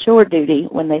on his shore duty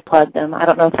when they plugged him. I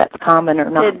don't know if that's common or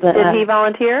not. Did he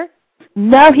volunteer?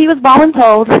 No, he was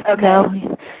voluntold. Okay.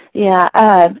 No, yeah.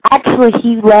 Actually,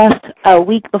 he left a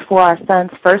week before our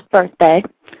son's first birthday.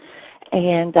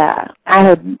 And I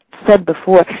had said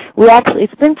before,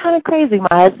 it's been kind of crazy.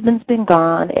 My husband's been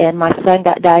gone, and my son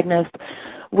got diagnosed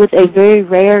with a very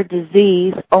rare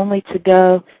disease, only to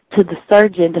go to the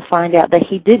surgeon to find out that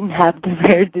he didn't have the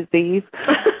rare disease.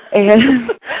 And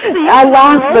I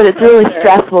laugh, but it's really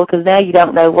stressful because now you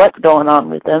don't know what's going on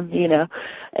with him,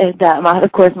 And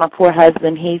of course, my poor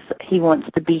husband, he wants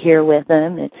to be here with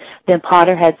him. And then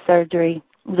Potter had surgery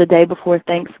the day before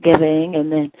Thanksgiving,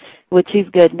 and then which he's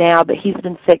good now, but he's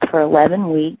been sick for 11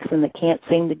 weeks, and they can't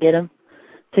seem to get him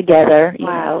together,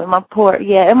 And my poor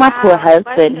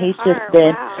husband, he's just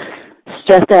been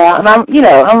stressed out. And I'm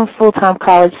a full-time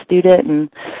college student, and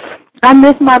I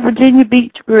miss my Virginia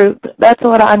Beach group. That's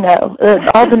what I know.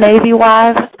 All the Navy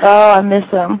wives, I miss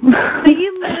them. So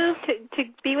you moved to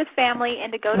be with family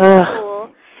and to go to school,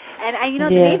 and the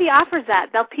Navy offers that.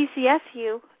 They'll PCS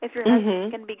you if your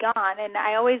husband's going to be gone, and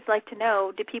I always like to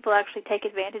know, do people actually take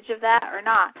advantage of that or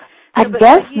not? I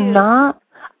guess not.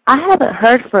 I haven't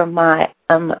heard from my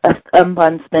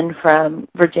ombudsman from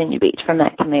Virginia Beach, from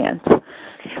that command.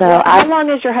 So how long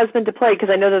is your husband deployed?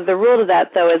 Because I know that the rule to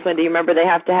that, though, is, Wendy, you remember they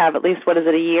have to have at least,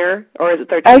 a year? Or is it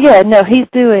 13 Oh, yeah, no, he's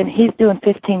doing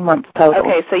 15 months total.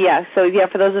 Okay, so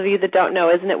for those of you that don't know,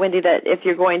 isn't it, Wendy, that if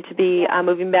you're going to be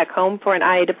moving back home for an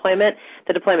IA deployment,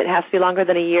 the deployment has to be longer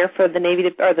than a year for the Navy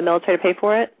or the military to pay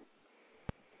for it?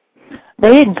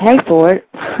 They didn't pay for it,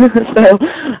 so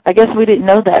I guess we didn't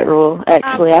know that rule.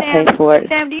 Actually, I paid for it.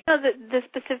 Sam, do you know the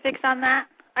specifics on that?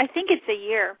 I think it's a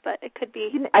year, but it could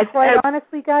be. Quite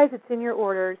honestly, guys, it's in your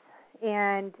orders.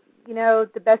 And,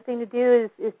 the best thing to do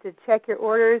is to check your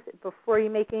orders before you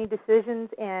make any decisions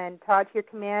and talk to your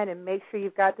command and make sure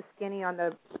you've got the skinny on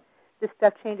this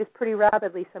stuff changes pretty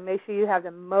rapidly, so make sure you have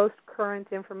the most current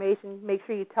information. Make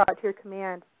sure you talk to your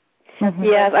command.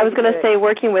 Yes, I was going to say,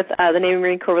 working with the Navy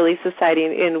Marine Corps Relief Society,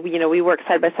 and we work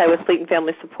side by side with Fleet and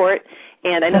Family Support.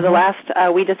 And I know the last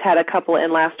we just had a couple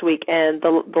in last week, and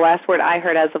the last word I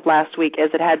heard as of last week is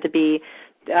it had to be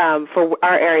for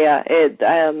our area.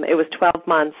 It was 12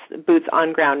 months boots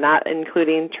on ground, not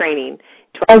including training.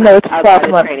 Oh no, it's 12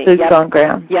 months boots on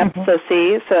ground. Yep.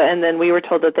 And then we were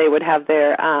told that they would have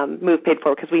their move paid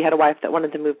for because we had a wife that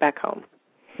wanted to move back home.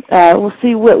 We'll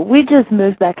see. We just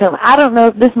moved back home. I don't know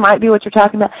if this might be what you're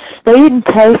talking about. They didn't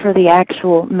pay for the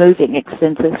actual moving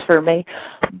expenses for me,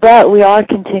 but we are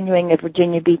continuing a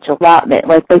Virginia Beach allotment.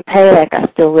 Like they pay like I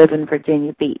still live in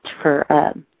Virginia Beach for,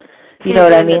 you know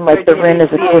what I mean? Like the rent is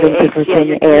according to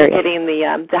Virginia area. You're getting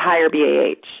the higher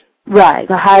BAH. Right,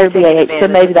 the higher BAH. So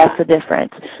maybe that's the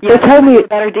difference. Yeah, they told me a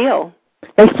better deal.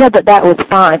 They said that was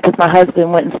fine because my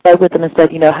husband went and spoke with them and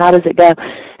said, how does it go?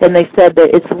 And they said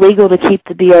that it's legal to keep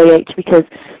the BAH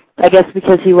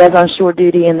because he was on shore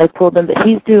duty and they pulled him. But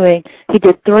he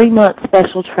did 3 months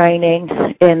special training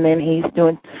and then he's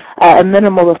doing a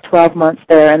minimal of 12 months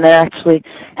there. And they actually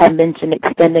had mentioned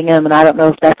extending him, and I don't know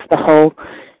if that's the whole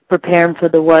preparing for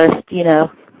the worst,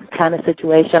 kind of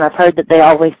situation. I've heard that they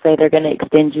always say they're going to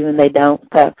extend you and they don't.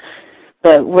 So.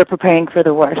 But we're preparing for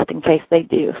the worst in case they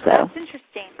do. So that's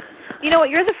interesting. You know what?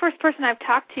 You're the first person I've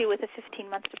talked to with a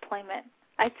 15-month deployment.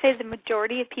 I'd say the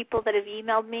majority of people that have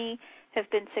emailed me have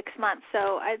been 6 months.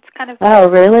 So it's kind of. Oh,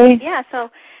 really? Yeah.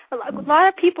 So a lot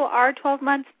of people are 12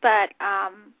 months, but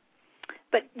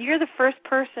you're the first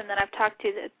person that I've talked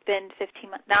to that's been 15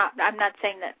 months. Now, I'm not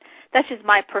saying that. That's just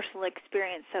my personal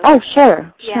experience. So. Oh,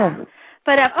 sure. Yeah. Sure.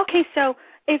 But okay, so.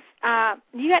 If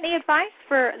you got any advice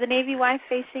for the Navy wife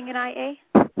facing an IA?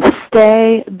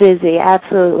 Stay busy.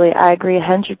 Absolutely. I agree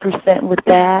 100% with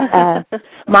that.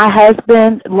 My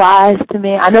husband lies to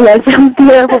me. I know that sounds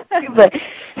terrible, but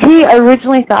he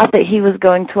originally thought that he was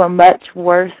going to a much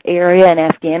worse area in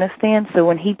Afghanistan. So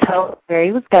when he told me where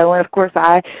he was going, of course,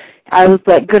 I was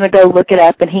going to go look it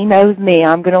up, and he knows me.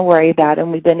 I'm going to worry about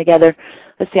him. We've been together,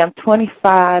 I'm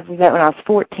 25. We met when I was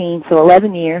 14, so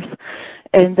 11 years.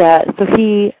 And so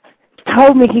he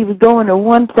told me he was going to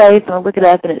one place, and I look it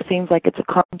up, and it seems like it's a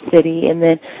calm city. And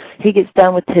then he gets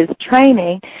done with his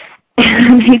training,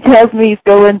 and he tells me he's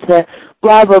going to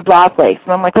blah, blah, blah place.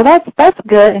 And I'm like, well, that's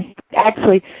good.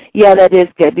 Actually, yeah, that is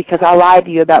good, because I lied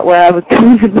to you about where I was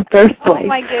going in the first place. Oh,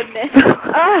 my goodness.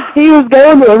 He was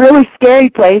going to a really scary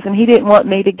place, and he didn't want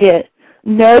me to get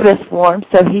nervous for him,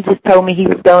 so he just told me he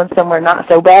was going somewhere not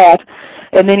so bad.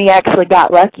 And then he actually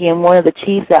got lucky, and one of the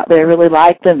chiefs out there really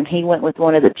liked him, and he went with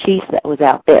one of the chiefs that was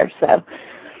out there. So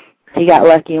he got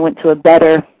lucky and went to a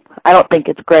better, I don't think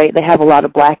it's great. They have a lot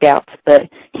of blackouts, but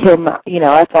he'll not,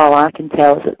 that's all I can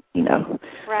tell is that,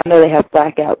 Right. I know they have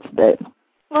blackouts, but.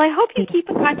 Well, I hope you keep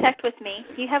in contact with me.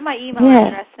 You have my email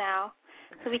address now,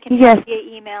 so we can talk via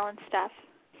email and stuff.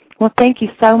 Well, thank you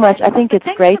so much. I think it's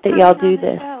great that y'all do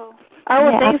this. Oh,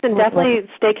 well, thanks, and definitely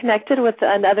stay connected with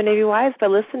other Navy wives by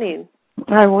listening.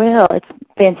 I will. It's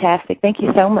fantastic. Thank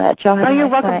you so much. Y'all have a you're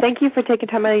nice welcome. night. Thank you for taking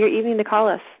time out of your evening to call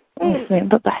us. Yes, ma'am.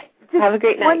 Bye-bye. Have a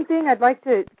great night. One thing I'd like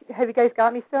to, have you guys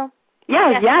got me still?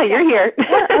 Yeah, you're here.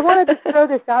 I wanted to throw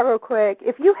this out real quick.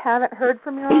 If you haven't heard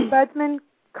from your ombudsman,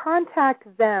 contact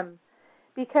them.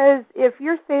 Because if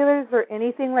your sailors are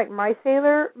anything like my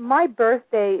sailor, my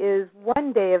birthday is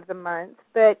one day of the month.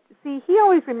 But, see, he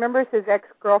always remembers his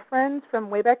ex-girlfriends from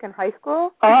way back in high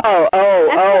school. That's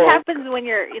what happens when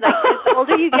you're, the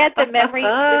older you get, the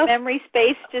memory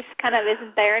space just kind of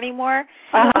isn't there anymore.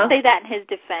 I'll say that in his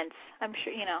defense. I'm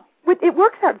sure, It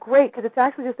works out great because it's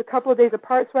actually just a couple of days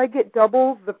apart, so I get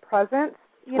double the presents.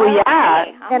 Well, yeah.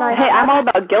 I'm all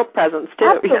about guilt presents, too.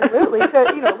 Absolutely. So,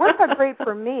 it works out great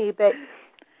for me, but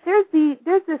there's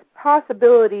this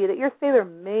possibility that your sailor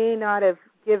may not have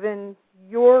given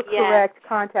your correct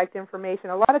contact information.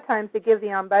 A lot of times they give the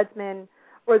ombudsman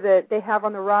or that they have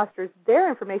on the rosters their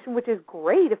information, which is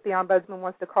great if the ombudsman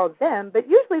wants to call them, but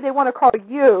usually they want to call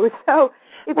you. So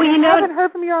if you haven't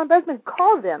heard from your ombudsman,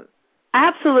 call them.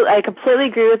 Absolutely. I completely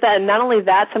agree with that. And not only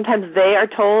that, sometimes they are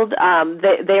told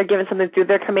they are given something through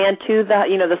their command to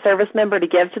the service member to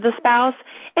give to the spouse,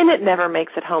 and it never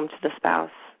makes it home to the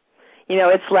spouse.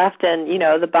 It's left in,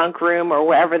 the bunk room or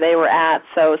wherever they were at.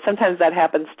 So sometimes that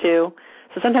happens too.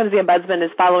 So sometimes the ombudsman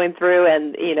is following through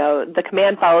and, the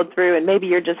command followed through, and maybe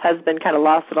your just husband kind of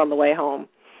lost it on the way home.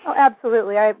 Oh,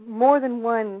 absolutely. I have more than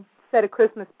one set of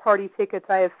Christmas party tickets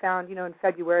I have found, in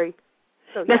February.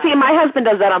 So, now, see, my husband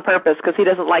does that on purpose because he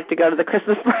doesn't like to go to the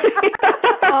Christmas party.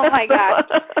 Oh, my gosh.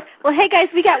 Well, hey, guys,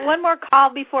 we got one more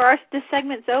call before this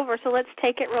segment's over, so let's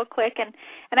take it real quick. And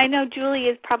I know Julie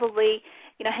is probably,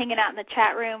 hanging out in the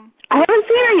chat room. I haven't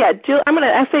seen her yet. I'm going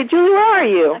to say, Julie, where are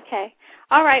you? Okay.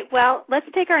 All right, well, let's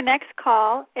take our next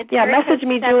call. It's message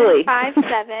me, Julie.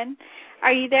 757.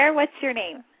 Are you there? What's your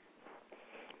name?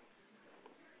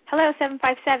 Hello,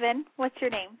 757. What's your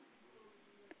name?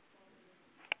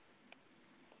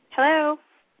 Hello?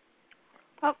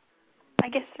 Oh, I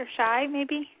guess they're shy,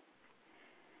 maybe.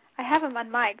 I have them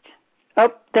unmiked.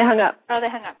 Oh, they hung up. Oh, they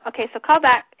hung up. Okay, so call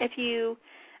back if you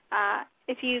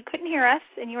couldn't hear us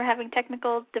and you were having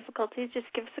technical difficulties. Just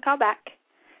give us a call back.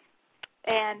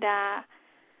 And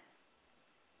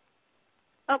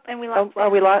and we lost.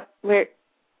 We lost.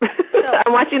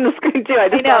 I'm watching the screen too. I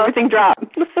just saw everything drop.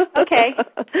 Okay.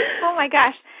 Oh my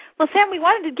gosh. Well, Sam, we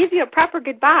wanted to give you a proper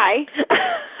goodbye.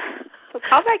 So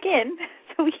call back in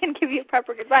so we can give you a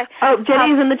proper goodbye. Oh,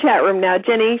 Jenny's in the chat room now.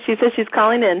 Jenny, she says she's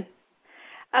calling in.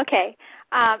 Okay.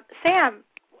 Sam,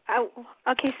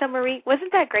 okay, so Marie,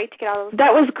 wasn't that great to get all those?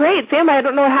 That was great. Sam, I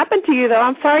don't know what happened to you, though.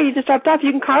 I'm sorry you just dropped off.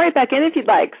 You can call right back in if you'd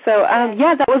like. So,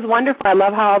 that was wonderful. I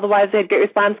love how all the wives had great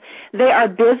response. They are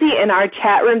busy in our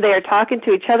chat room. They are talking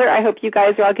to each other. I hope you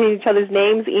guys are all getting each other's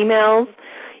names, emails,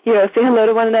 say hello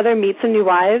to one another, meet some new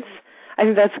wives. I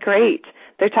think that's great.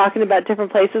 They're talking about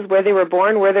different places where they were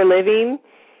born, where they're living.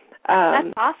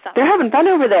 That's awesome. They're having fun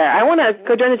over there. I want to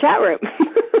go join the chat room.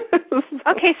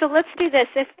 Okay, so let's do this.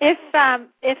 If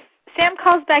Sam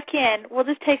calls back in, we'll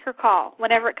just take her call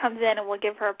whenever it comes in, and we'll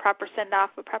give her a proper send-off,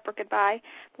 a proper goodbye.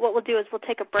 But what we'll do is we'll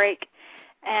take a break,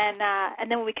 and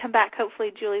then when we come back,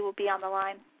 hopefully Julie will be on the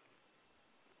line.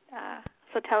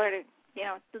 So tell her to,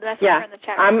 message her in the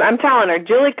chat room. I'm telling her.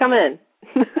 Julie, come in.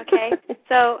 Okay,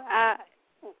 so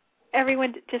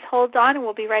everyone just hold on, and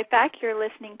we'll be right back. You're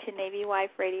listening to Navy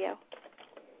Wife Radio.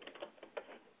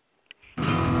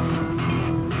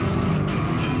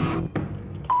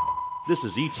 This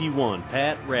is ET1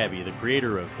 Pat Rabby, the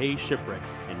creator of Hey Shipwreck,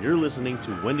 and you're listening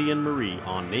to Wendy and Marie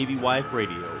on Navy Wife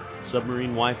Radio,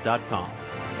 submarinewife.com.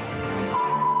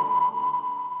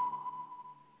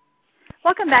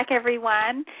 Welcome back,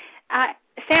 everyone.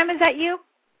 Sam, is that you?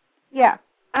 Yeah.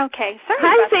 Okay. Sorry.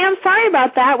 Hi, Sam. Sorry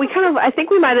about that. I think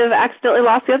we might have accidentally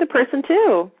lost the other person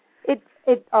too.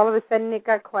 It all of a sudden it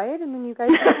got quiet, and then you guys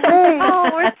got away.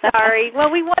 Oh, we're sorry. Well,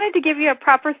 we wanted to give you a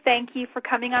proper thank you for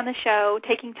coming on the show,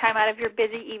 taking time out of your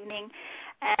busy evening,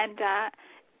 and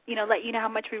let you know how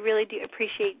much we really do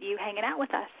appreciate you hanging out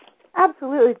with us.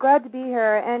 Absolutely, glad to be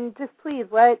here, and just please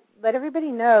let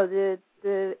everybody know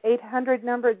the 800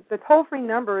 number, the toll-free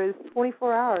number is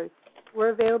 24 hours. We're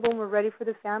available and we're ready for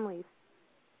the families.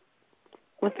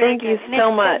 Well, thank you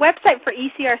so much. The website for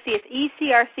ECRC is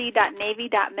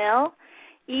ecrc.navy.mil.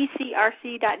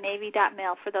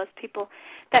 ecrc.navy.mil for those people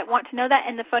that want to know that,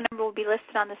 and the phone number will be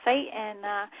listed on the site,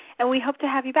 and we hope to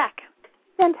have you back.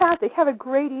 Fantastic. Have a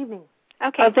great evening.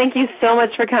 Okay. Oh, thank you so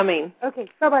much for coming. Okay.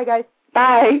 Bye-bye, guys.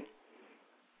 Bye.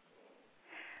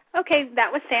 Okay, that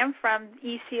was Sam from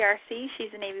ECRC.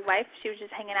 She's a Navy wife. She was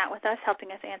just hanging out with us, helping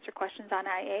us answer questions on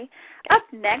IA. Up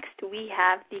next, we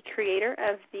have the creator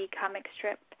of the comic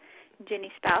strip,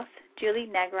 Ginny's Spouse, Julie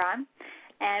Negron.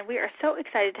 And we are so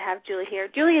excited to have Julie here.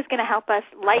 Julie is going to help us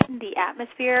lighten the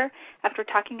atmosphere after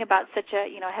talking about such a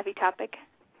heavy topic,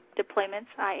 deployments,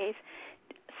 IAs.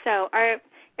 So our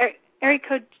area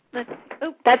code.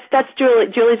 That's Julie.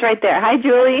 Julie's right there. Hi,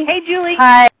 Julie. Hey, Julie.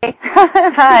 Hi.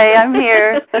 Hi, I'm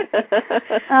here.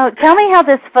 Oh, tell me how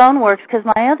this phone works, because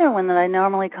my other one that I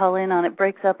normally call in on, it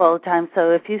breaks up all the time. So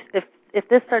if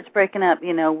this starts breaking up,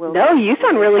 we'll... No, you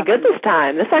sound really good this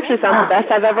time. This actually sounds the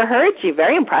best I've ever heard you.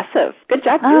 Very impressive. Good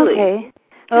job, Julie. Okay.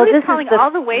 Well, Julie's calling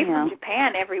all the way from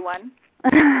Japan, everyone.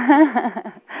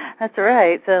 That's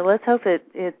right. So let's hope it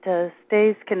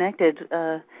stays connected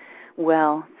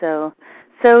well. So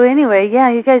So anyway, yeah,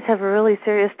 you guys have a really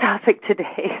serious topic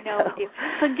today. No, we do.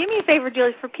 So do me a favor,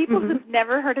 Julie. For people who've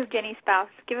never heard of Jenny Spouse,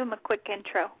 give them a quick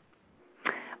intro.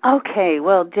 Okay,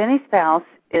 well, Jenny Spouse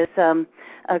is a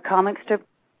comic strip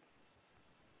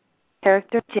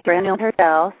character. She's brand new to her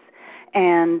house,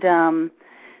 and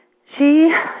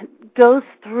she goes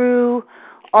through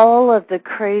all of the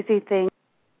crazy things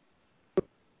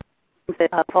that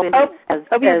as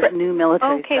new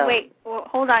military Okay, stuff. wait. Well,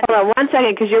 hold on. Hold on 1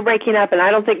 second, because you're breaking up, and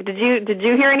I don't think. Did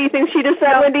you hear anything she just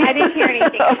said, Wendy? I didn't hear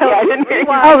anything. Okay, I didn't hear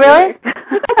anything. Oh, really?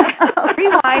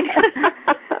 Rewind.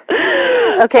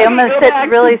 Okay, I'm going to sit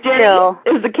really still.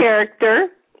 Is the character.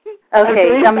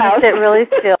 Okay, I'm going to sit really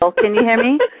still. Can you hear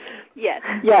me? Yes.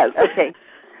 Yes. Okay.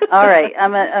 All right.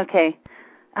 Okay.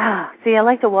 See, I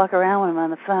like to walk around when I'm on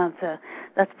the phone, so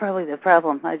that's probably the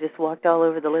problem. I just walked all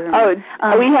over the living room.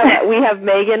 We have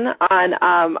Megan on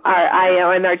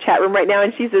in our chat room right now,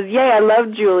 and she says, "Yay, I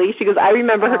love Julie." She goes, "I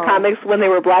remember her comics when they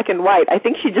were black and white. I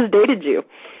think she just dated you."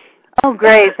 Oh,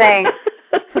 great! Thanks.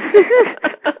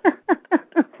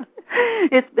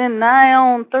 It's been nigh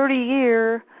on 30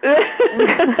 years.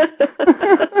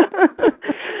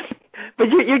 But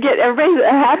you're getting, everybody's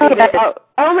happy.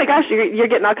 Oh my gosh, you're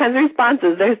getting all kinds of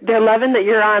responses. They're loving that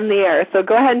you're on the air. So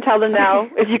go ahead and tell them now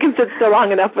if you can sit still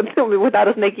long enough without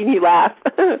us making you laugh.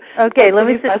 Okay, let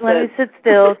me sit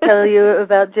still. Tell you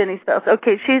about Jenny Spouse.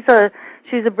 Okay, she's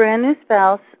a brand new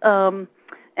spouse,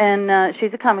 and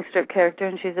she's a comic strip character,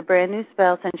 and she's a brand new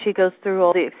spouse, and she goes through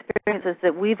all the experiences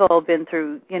that we've all been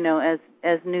through,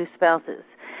 as new spouses.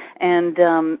 And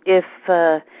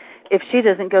if she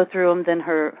doesn't go through them, then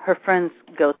her friends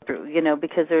go through,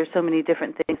 because there are so many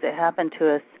different things that happen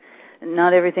to us.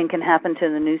 Not everything can happen to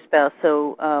the new spouse.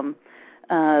 So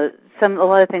a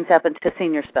lot of things happen to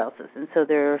senior spouses, and so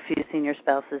there are a few senior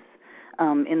spouses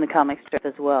in the comic strip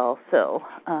as well. So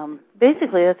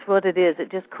basically, that's what it is.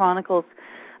 It just chronicles,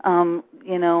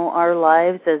 our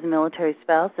lives as military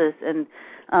spouses. And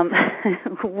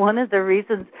one of the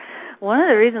reasons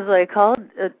why I called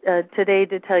today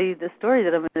to tell you the story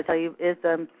that I'm going to tell you is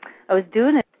I was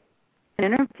doing an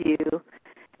interview,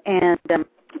 and can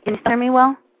you hear me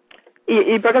well?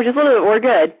 You broke up just a little bit. We're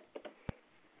good.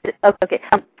 Okay.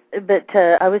 But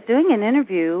I was doing an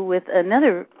interview with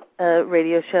another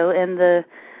radio show, and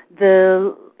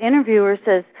the interviewer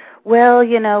says, "Well,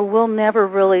 we'll never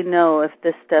really know if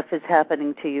this stuff is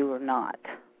happening to you or not."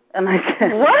 And I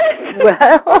said, "What?"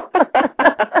 Well,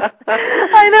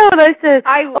 I know. And I said,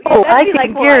 I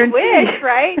can guarantee. I wish,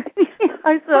 right?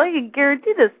 I said, I can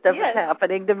guarantee this stuff is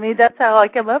happening to me. That's how I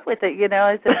come up with it.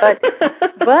 I said,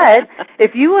 but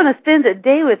if you want to spend a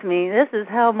day with me, this is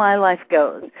how my life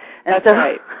goes. And that's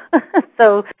right.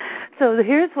 So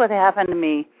here's what happened to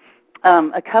me.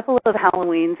 A couple of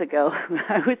Halloweens ago,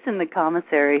 I was in the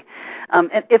commissary. And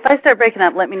if I start breaking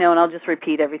up, let me know, and I'll just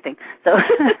repeat everything. So,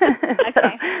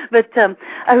 okay. But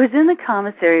I was in the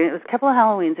commissary, and it was a couple of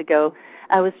Halloweens ago.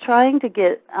 I was trying to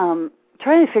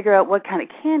figure out what kind of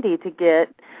candy to get,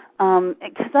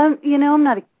 because I'm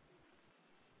not a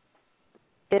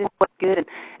kid. What's good,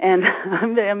 and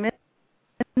I'm in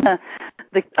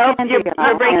the candy aisle.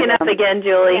 You're breaking up again,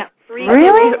 Julie. Yeah.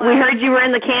 Really? We heard you were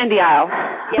in the candy aisle.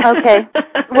 Yeah. Okay.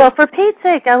 Well, for Pete's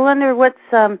sake, I wonder what's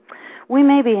we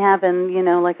may be having,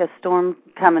 like a storm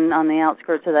coming on the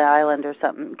outskirts of the island or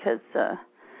something, because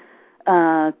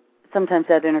sometimes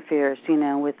that interferes,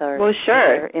 with our,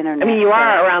 our internet. I mean, you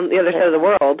are around the other side of the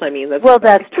world. I mean,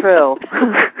 that's true.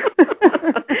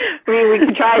 I mean, we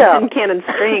can try tin can and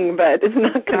string, but it's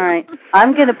not going to... All right.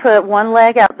 I'm going to put one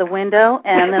leg out the window,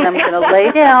 and then I'm going to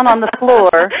lay down on the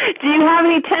floor. Do you have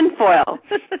any tinfoil?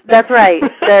 That's right.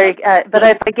 But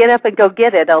if I get up and go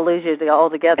get it, I'll lose you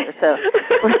altogether. So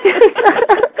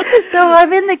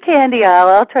I'm in the candy aisle.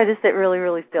 I'll try to sit really,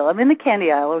 really still. I'm in the candy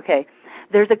aisle, okay.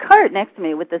 There's a cart next to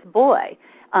me with this boy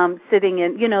sitting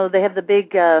in, they have the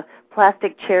big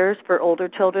plastic chairs for older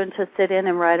children to sit in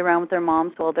and ride around with their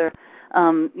moms while they're,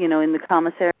 in the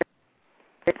commissary.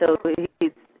 So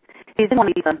he's in one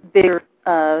of these bigger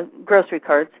grocery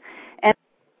carts. And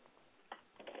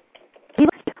he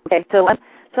looks okay, so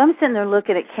I'm sitting there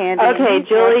looking at candy. Okay,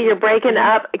 Julie, you're breaking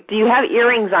up. Do you have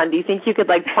earrings on? Do you think you could,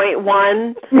 point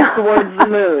one towards the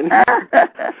moon?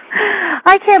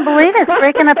 I can't believe it's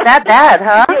breaking up that bad,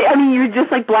 huh? I mean, you're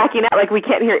just, blacking out, we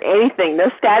can't hear anything. No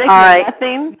static, all right.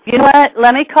 Nothing. You know what?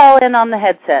 Let me call in on the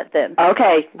headset then.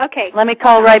 Okay. Okay. Let me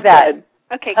call right back.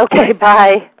 Okay. Okay,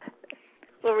 bye.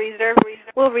 We'll reserve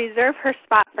her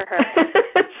spot for her.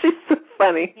 She's so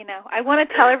funny. I want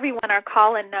to tell everyone our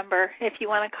call-in number if you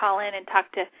want to call in and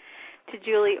talk to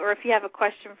Julie, or if you have a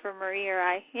question for Marie or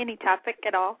I, any topic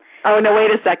at all. Oh, no, wait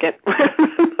a second.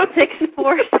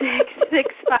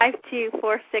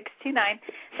 646-652-4629.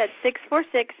 That's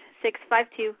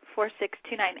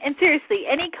 646-652-4629. And seriously,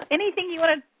 anything you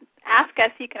want to ask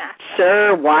us, you can ask us.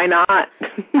 Sure, why not?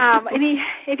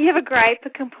 If you have a gripe, a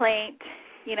complaint,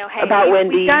 hey, about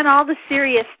Wendy. We've done all the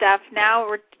serious stuff. Now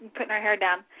we're putting our hair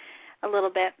down a little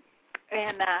bit.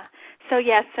 And so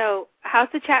how's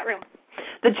the chat room?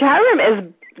 The chat room is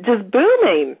just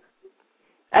booming.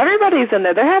 Everybody's in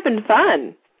there. They're having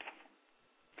fun.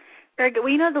 Very good.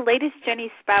 Well, the latest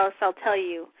Jenny's Spouse, I'll tell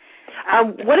you.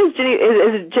 What is Jenny?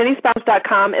 Is it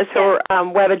JennySpouse.com is her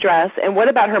web address. And what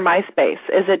about her MySpace?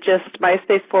 Is it just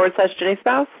MySpace/Jenny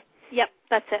Spouse? Yep,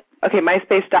 that's it. Okay,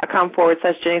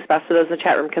 MySpace.com/Jenny Spouse for those in the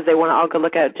chat room because they want to all go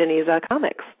look at Jenny's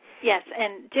comics. Yes,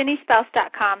 and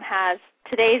JennySpouse.com has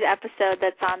today's episode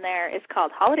that's on there is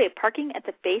called Holiday Parking at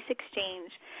the Base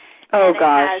Exchange. Oh,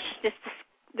 gosh. It has just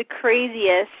the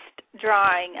craziest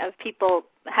drawing of people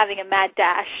having a mad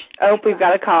dash. Oh, we've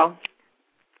got a call.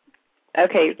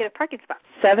 Okay. You get a parking spot.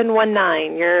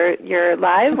 719. You're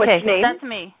live. What's your name? That's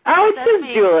me. Oh, it's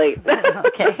Julie.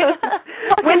 Okay.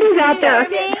 Wendy's out there.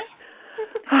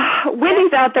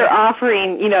 Wendy's out there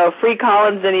offering, free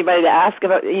call-ins to anybody to ask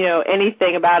about,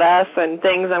 anything about us and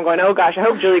things. I'm going, oh gosh, I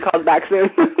hope Julie calls back soon.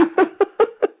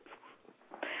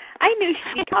 I knew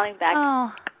she'd be calling back.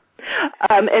 Oh.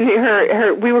 And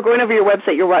we were going over your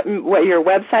website. Your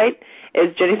website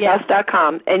is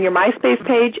JennySpouse.com, and your MySpace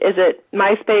page, is it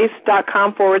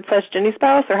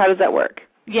MySpace.com/JennySpouse, or how does that work?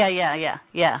 Yeah.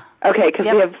 Okay, because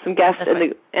we have some guests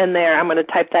in there. I'm going to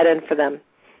type that in for them.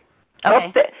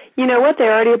 Okay. Oh, you know what? They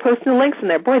already are posting the links in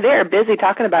there. Boy, they are busy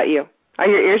talking about you. Are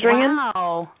your ears ringing?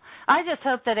 Wow. I just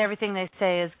hope that everything they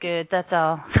say is good. That's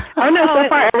all. Oh, no, so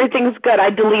far everything's good.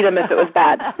 I'd delete them if it was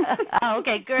bad. Oh,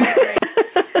 okay, great.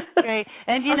 Great.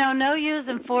 And, no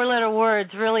using four-letter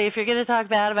words, really. If you're going to talk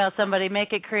bad about somebody,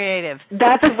 make it creative.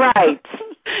 That's right.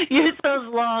 Use those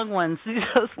long ones. Use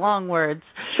those long words.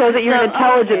 Shows that you're an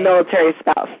intelligent military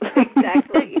spouse.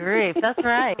 Exactly. Grief. That's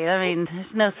right. I mean,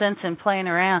 there's no sense in playing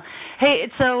around.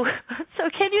 Hey, so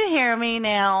can you hear me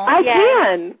now? I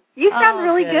can. You sound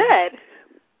really good.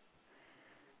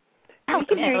 I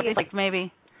can hear you. Like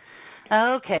maybe.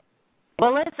 Okay.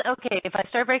 Well, if I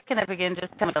start breaking up again,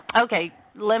 just tell me. Okay,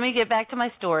 let me get back to my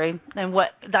story. And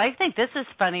what I think this is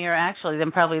funnier, actually,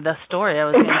 than probably the story I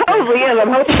was going to say. It probably is.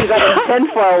 I'm hoping you got a pen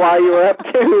for a while you were up,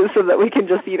 too, so that we can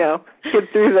just,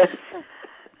 get through this.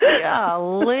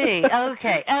 Golly.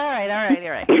 Okay. All right.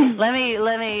 Let me.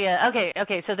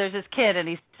 Okay. So there's this kid, and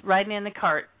he's riding in the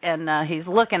cart, and he's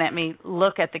looking at me,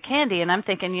 look at the candy, and I'm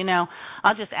thinking, I'll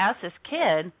just ask this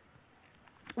kid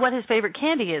what his favorite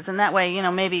candy is, and that way,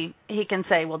 maybe he can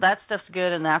say, well, that stuff's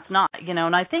good and that's not,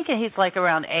 and I think he's like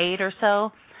around 8 or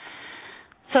so.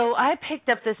 So I picked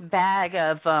up this bag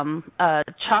of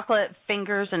chocolate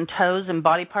fingers and toes and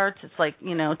body parts. It's like,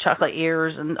 chocolate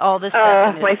ears and all this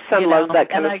stuff. My son loves that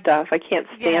kind of stuff. I can't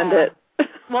stand it.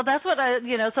 Well, that's what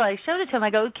so I showed it to him. I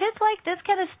go, kids like this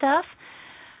kind of stuff?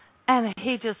 And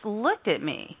he just looked at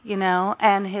me,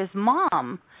 and his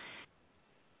mom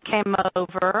came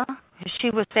over.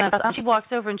 She was standing up. She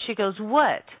walks over and she goes,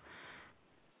 what?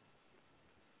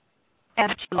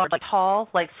 And she was like tall,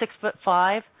 like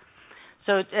 6'5".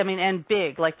 So, and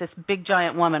big, like this big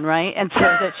giant woman, right? And so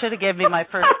that should have given me my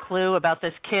first clue about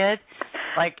this kid.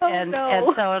 And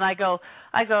I go,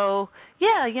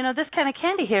 yeah, this kind of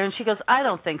candy here. And she goes, I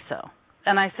don't think so.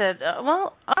 And I said,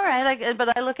 well, all right.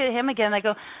 But I look at him again. I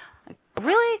go,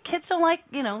 really? Kids don't like,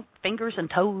 fingers and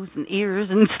toes and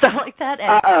ears and stuff like that?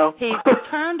 And he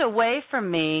turned away from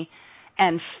me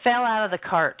and fell out of the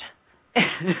cart. What?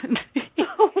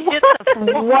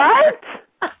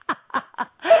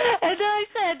 And I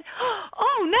said,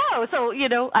 oh, no. So,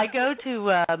 I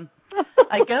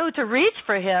go to reach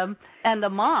for him, and the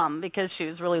mom, because she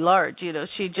was really large,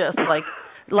 she just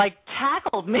like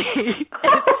tackled me and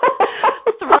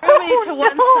threw me to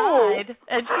one side,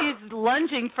 and she's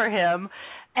lunging for him.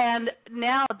 And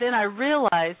then I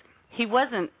realized he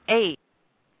wasn't 8.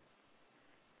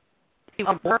 He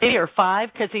was 3 or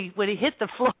 5, because when he hit the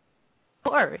floor,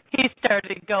 he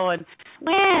started going,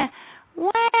 wah,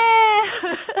 wah.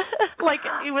 Like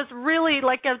he was really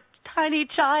like a tiny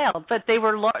child, but they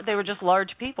were just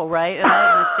large people, right? And I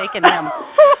had mistaken him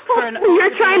for an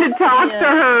You're trying to talk to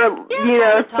her,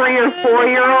 3 or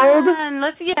 4-year-old? And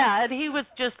he was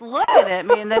just looking at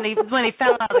me, and then when he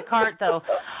fell out of the cart, though,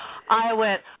 I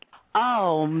went,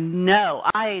 oh, no,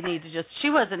 I need to she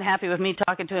wasn't happy with me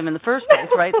talking to him in the first place,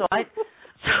 right? So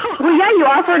well, yeah, you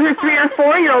offered her 3 or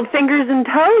 4-year-old fingers and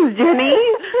toes, Jenny.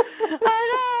 I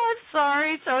know, it's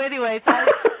sorry. So anyway, so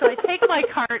I take my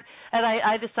cart and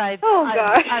I decide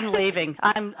I'm leaving.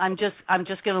 I'm just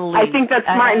going to leave. I think that's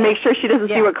smart, and make sure she doesn't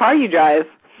see what car you drive.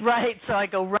 Right. So I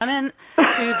go running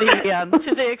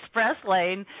to the express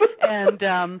lane,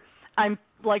 and I'm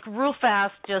like real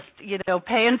fast, just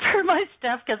paying for my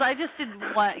stuff because I just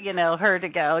didn't want her to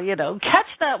go catch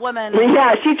that woman.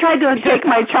 Yeah, she tried to take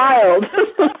my child.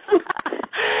 Yeah,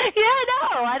 I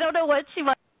know. I don't know what she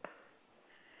might.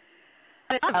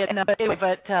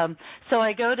 But so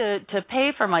I go to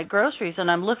pay for my groceries,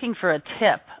 and I'm looking for a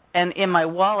tip, and in my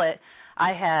wallet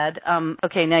I had now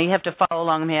you have to follow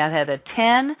along with me. I had a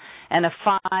 10 and a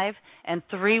 5 and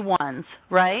 3 ones,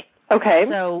 right? Okay.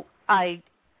 So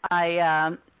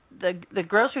the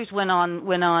groceries went on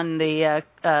the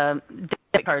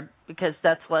debit card because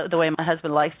that's the way my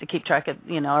husband likes to keep track of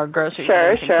our groceries.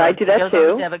 Sure, so I do that goes too.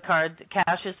 On the debit card, the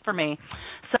cash is for me.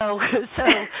 So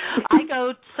I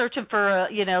go searching for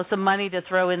some money to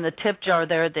throw in the tip jar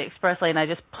there at the express lane. I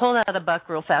just pulled out a buck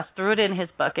real fast, threw it in his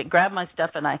bucket, grabbed my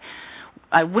stuff, and I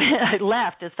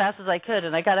left as fast as I could.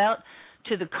 And I got out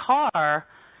to the car,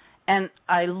 and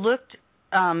I looked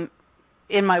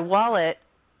in my wallet,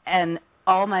 and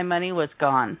all my money was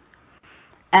gone.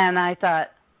 And I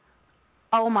thought,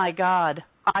 oh my God,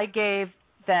 I gave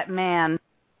that man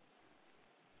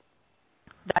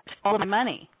all my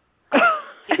money.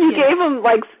 You gave him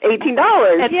like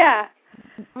 $18. Yeah.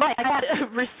 Right. I had a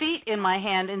receipt in my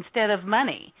hand instead of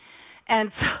money.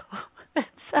 And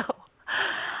so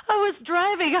I was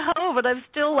driving home, and I'm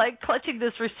still like clutching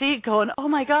this receipt, going, "Oh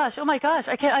my gosh!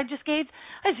 I just gave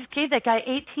that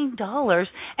guy $18,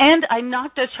 and I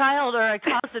knocked a child, or I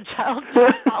caused a child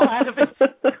to fall out of his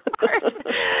cart.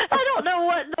 I don't know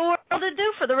what in the world to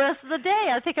do for the rest of the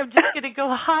day. I think I'm just going to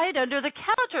go hide under the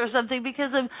couch or something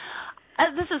because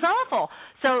this is awful."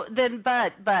 So then,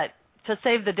 but to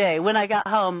save the day, when I got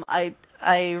home, I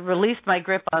released my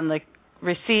grip on the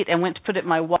receipt and went to put it in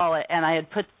my wallet, and I had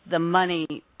put the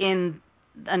money in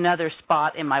another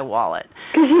spot in my wallet.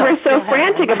 Because you were so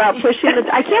frantic about pushing the...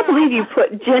 I can't believe you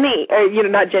put Julie,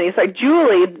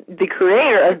 the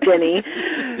creator of Jenny.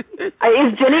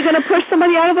 Is Jenny going to push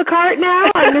somebody out of the cart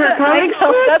now? On her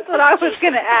that's what I was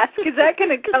going to ask. Is that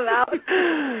going to come out?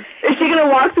 Is she going to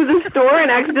walk through the store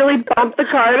and accidentally bump the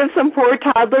cart of some poor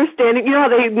toddler standing? You know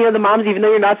how the moms, even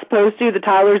though you're not supposed to, the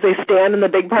toddlers, they stand in the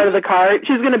big part of the cart.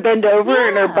 She's going to bend over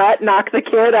and her butt knock the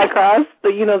kid across the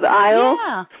aisle.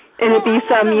 Yeah. And it'd be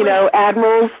some,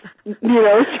 admiral's,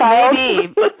 child.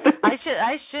 Maybe.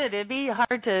 I should. It'd be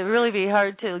really be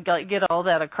hard to get all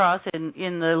that across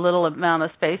in the little amount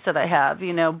of space that I have,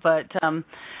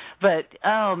 But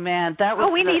oh man, that was.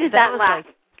 Oh, we needed that laugh.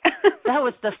 That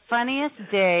was the funniest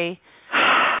day.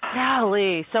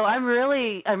 Golly. So I'm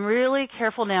really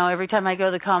careful now. Every time I go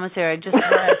to the commissary, I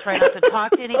try not to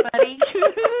talk to anybody.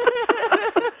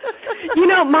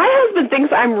 My husband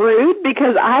thinks I'm rude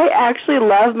because I actually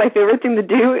love, my favorite thing to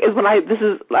do is and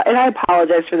I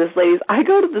apologize for this, ladies, I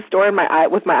go to the store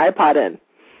with my iPod in.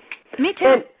 Me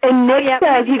too. And Nick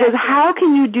says, he goes, "How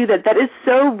can you do that? That is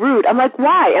so rude." I'm like,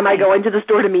 "Why? Am I going to the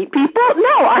store to meet people?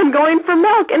 No, I'm going for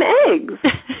milk and eggs."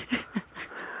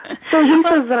 So he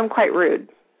says that I'm quite rude.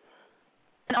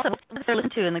 And also, what they're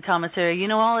listening to in the commissary,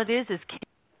 all it is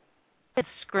kids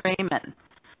screaming,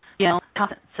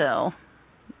 so...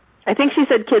 I think she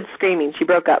said kids screaming. She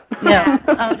broke up. No.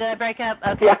 Oh, did I break up?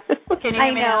 Okay. Yeah. Can you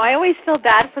hear me now? I always feel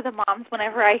bad for the moms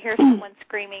whenever I hear someone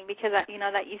screaming because, that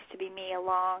used to be me a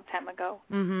long time ago.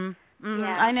 Mhm.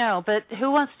 Yeah. I know, but who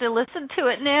wants to listen to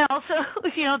it now? So,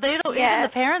 they don't, even the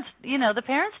parents, the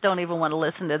parents don't even want to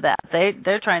listen to that.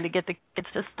 They're trying to get the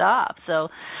kids to stop. So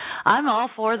I'm all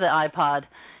for the iPod.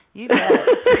 You bet.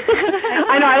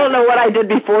 I know. I don't know what I did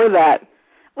before that.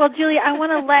 Well, Julie, I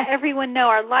want to let everyone know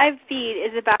our live feed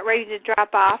is about ready to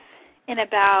drop off in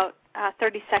about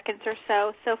 30 seconds or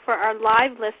so. So for our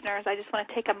live listeners, I just want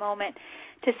to take a moment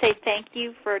to say thank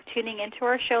you for tuning into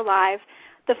our show live.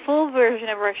 The full version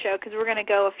of our show, because we're going to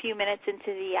go a few minutes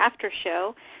into the after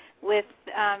show with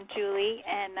Julie,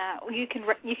 and you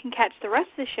can catch the rest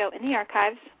of the show in the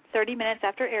archives 30 minutes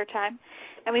after airtime.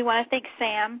 And we want to thank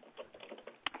Sam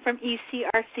from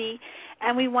ECRC.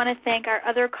 And we want to thank our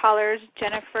other callers,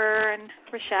 Jennifer and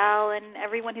Rochelle, and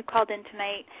everyone who called in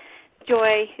tonight,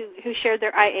 Joy, who shared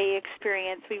their IA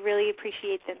experience. We really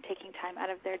appreciate them taking time out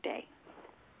of their day.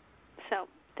 So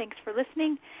thanks for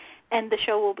listening, and the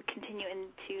show will continue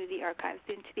into the archives,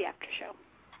 into the after show.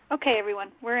 Okay,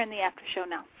 everyone, we're in the after show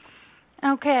now.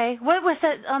 Okay. What was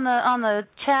that on the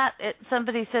chat?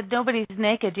 Somebody said nobody's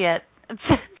naked yet.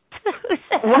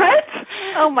 What?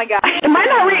 Oh my gosh! Am I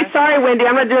not reading? Sorry, Wendy,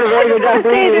 I'm not doing a very good job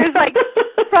reading. There's like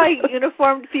probably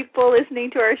uniformed people listening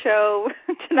to our show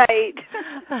tonight.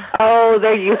 Oh,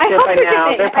 they're used to it by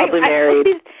now. They're probably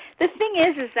married. The thing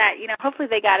is that, hopefully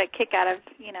they got a kick out of,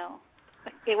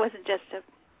 it wasn't just a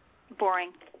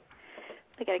boring.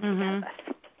 They got a kick out of us.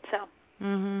 So.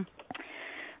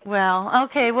 Well,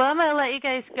 okay. Well, I'm going to let you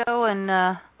guys go, and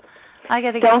I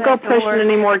got to get Don't go back to work. pushing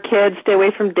any more kids. Stay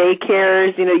away from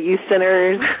daycares, youth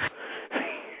centers,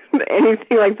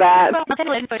 anything like that. Well,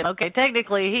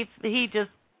 technically, he just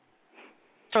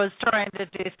was trying to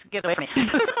just get away from me.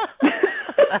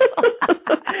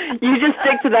 You just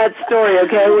stick to that story,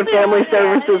 okay, when Family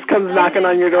Services comes knocking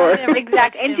on your door.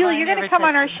 Exactly. And, Julie, you're going to come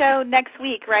on our show next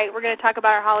week, right? We're going to talk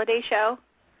about our holiday show?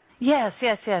 Yes.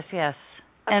 Okay,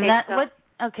 And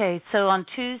so on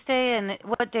Tuesday, and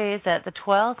what day is that, the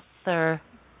 12th, or is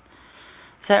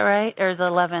that right, or the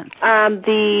 11th?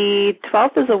 The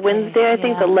 12th is a Wednesday, I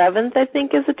think. The 11th, I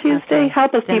think, is a Tuesday. Okay.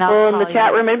 Help us, Then people in the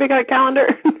chat room. Anybody got a calendar?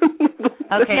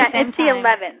 Okay, yeah, it's the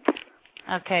 11th.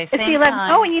 Okay, it's the 11th.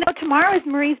 Time. Oh, and tomorrow is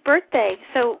Marie's birthday,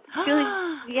 so Julie,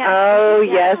 Oh,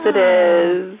 yes, it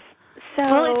is. So,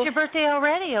 well, it's your birthday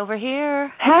already over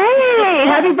here. Hey,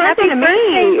 happy birthday to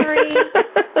me. Marie.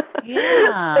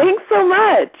 Yeah. Thanks so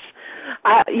much.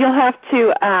 You'll have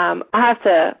to, I'll have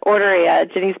to order a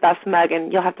Jenny Spouse mug,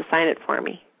 and you'll have to sign it for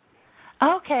me.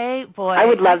 Okay, boy. I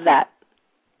would love that.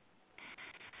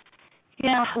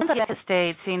 Once I get to the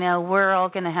States, we're all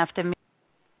going to have to meet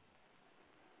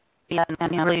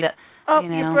and really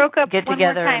you broke up get one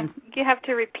together. More time. You have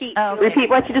to repeat. Oh, okay. Repeat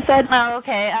what you just said? Oh,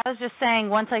 okay. I was just saying,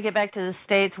 once I get back to the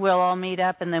States, we'll all meet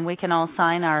up, and then we can all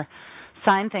sign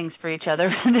things for each other.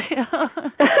 So.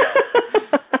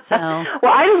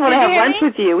 Well, I just want to have lunch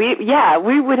with you. We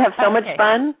would have so much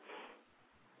fun.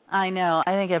 I know.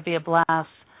 I think it'd be a blast.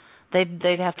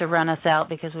 They'd have to run us out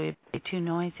because we'd be too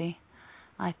noisy,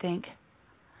 I think.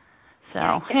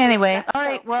 So anyway, all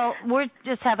right. Well, we're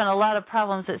just having a lot of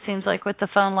problems, it seems like, with the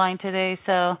phone line today.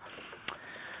 So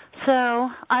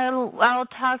I'll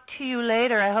talk to you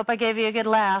later. I hope I gave you a good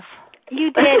laugh.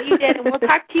 You did. And we'll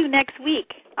talk to you next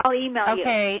week. I'll email you.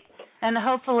 Okay. And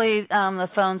hopefully the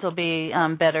phones will be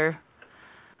better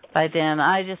by then.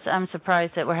 I'm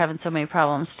surprised that we're having so many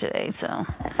problems today. So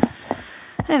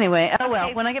anyway,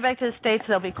 when I get back to the States,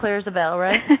 they'll be clear as a bell,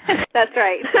 right? That's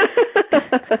right.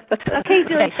 Okay,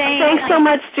 Julie, thanks so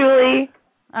much, Julie.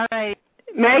 All right.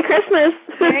 Merry Christmas.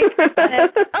 Merry Christmas.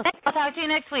 Okay, I'll talk to you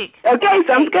next week. Okay,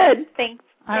 sounds good. Thanks.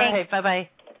 All right, bye-bye.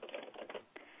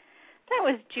 That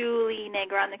was Julie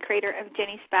Negron, the creator of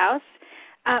Jenny Spouse.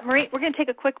 Marie, we're going to take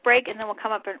a quick break, and then we'll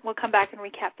come back and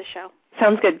recap the show.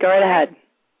 Sounds good. Go right ahead.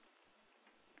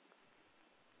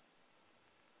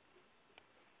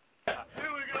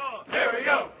 Here we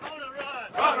go.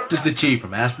 This is the Chief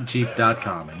from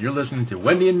AskTheChief.com, and you're listening to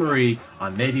Wendy and Marie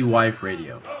on Navy Wife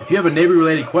Radio. If you have a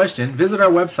Navy-related question, visit our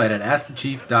website at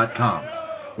AskTheChief.com,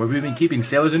 where we've been keeping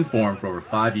sailors informed for over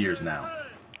 5 years now.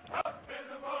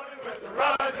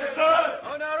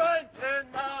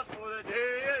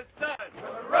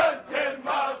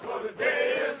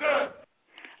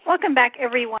 Welcome back,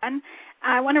 everyone.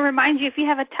 I want to remind you, if you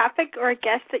have a topic or a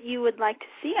guest that you would like to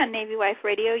see on Navy Wife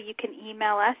Radio, you can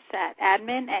email us at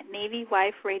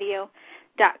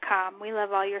admin@navywiferadio.com. We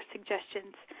love all your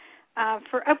suggestions.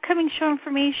 For upcoming show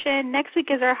information, next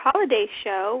week is our holiday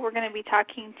show. We're going to be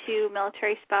talking to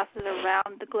military spouses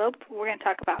around the globe. We're going to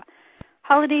talk about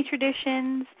holiday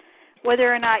traditions,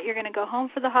 whether or not you're going to go home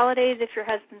for the holidays if your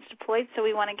husband's deployed, so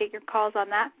we want to get your calls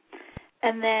on that.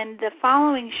 And then the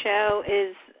following show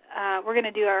is we're going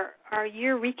to do our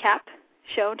year recap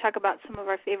show and talk about some of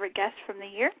our favorite guests from the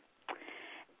year.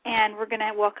 And we're going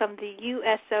to welcome the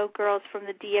USO girls from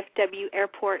the DFW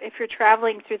airport. If you're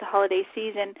traveling through the holiday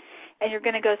season and you're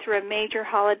going to go through a major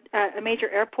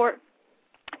airport,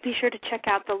 be sure to check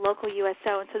out the local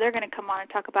USO. And so they're going to come on and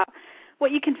talk about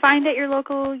what you can find at your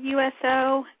local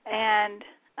USO and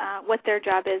what their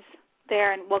job is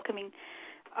there and welcoming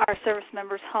our service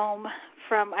members home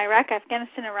from Iraq,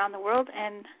 Afghanistan, around the world,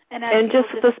 and just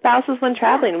the spouses when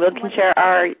traveling. We can share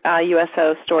our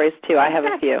USO stories too. I have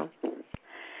a few.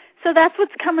 So that's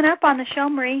what's coming up on the show,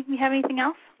 Marie. You have anything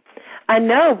else?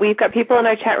 No, we've got people in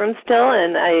our chat room still,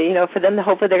 and for them,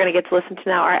 hopefully they're going to get to listen to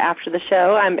now or after the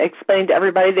show. I'm explaining to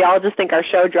everybody; they all just think our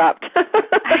show dropped.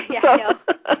 Yeah, I know.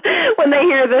 When they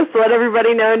hear this, let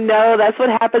everybody know. No, that's what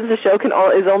happens. The show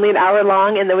is only an hour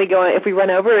long, and then we go. If we run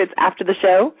over, it's after the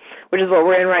show, which is what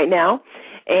we're in right now.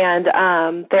 And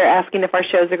they're asking if our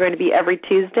shows are going to be every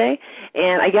Tuesday.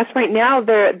 And I guess right now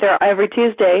they're every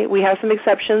Tuesday. We have some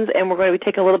exceptions, and we're going to be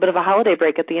taking a little bit of a holiday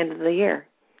break at the end of the year.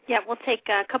 Yeah, we'll take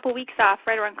a couple weeks off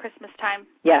right around Christmas time.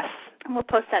 Yes. And we'll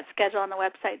post that schedule on the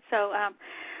website. So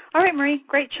All right, Marie,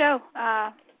 great show.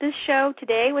 This show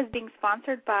today was being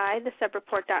sponsored by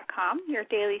thesubreport.com, your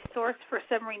daily source for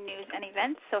submarine news and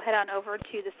events. So head on over to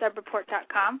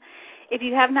thesubreport.com. If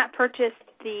you have not purchased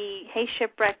the Hey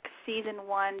Shipwreck Season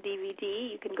 1 DVD,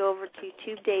 you can go over to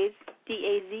Tube Days,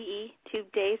 D-A-Z-E,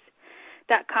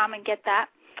 tubedays.com and get that.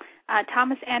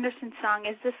 Thomas Anderson's song,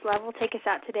 Is This Love, will take us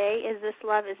out today. Is This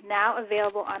Love is now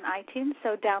available on iTunes,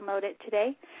 so download it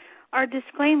today. Our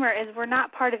disclaimer is we're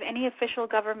not part of any official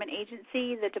government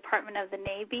agency, the Department of the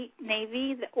Navy,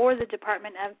 or the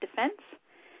Department of Defense.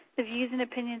 The views and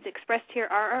opinions expressed here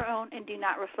are our own and do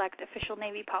not reflect official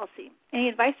Navy policy. Any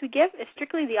advice we give is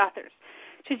strictly the author's.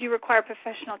 Should you require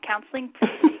professional counseling,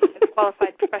 please seek a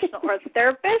qualified professional or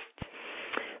therapist.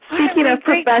 Speaking of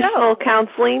professional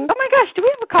counseling. Oh, my gosh, do we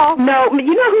have a call? No,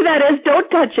 you know who that is? Don't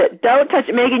touch it. Don't touch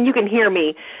it. Megan, you can hear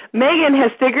me. Megan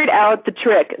has figured out the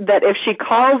trick that if she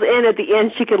calls in at the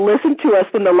end, she can listen to us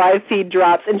when the live feed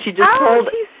drops. And she just told...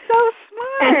 she's so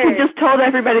smart. And she just told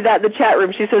everybody that in the chat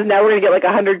room. She says, now we're going to get like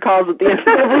 100 calls at the end of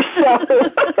every show.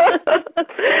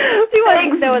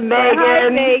 Thanks, Megan. Hi,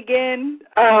 Megan.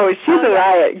 Oh, she's a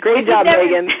riot. Great job,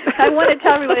 Megan. I want to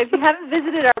tell everyone, if you haven't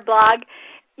visited our blog,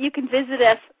 you can visit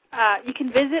us. You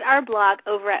can visit our blog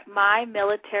over at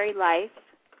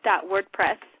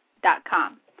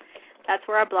mymilitarylife.wordpress.com. That's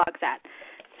where our blog's at.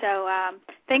 So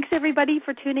thanks, everybody,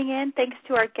 for tuning in. Thanks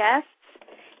to our guests.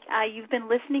 You've been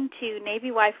listening to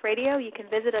Navy Wife Radio. You can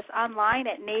visit us online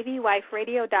at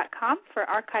navywiferadio.com for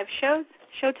archived shows,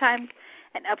 showtimes,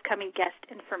 and upcoming guest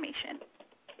information.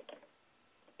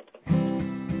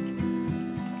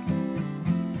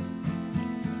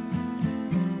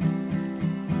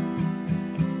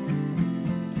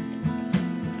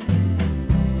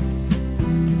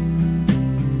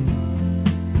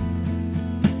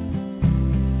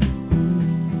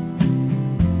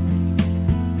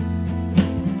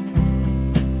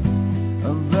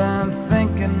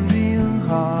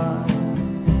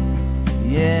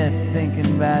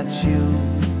 Thinking about you,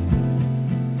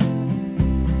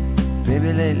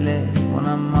 baby, lately when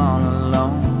I'm all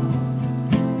alone,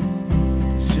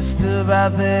 it's just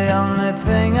about the only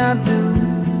thing I do.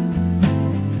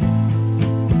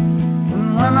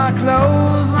 And when I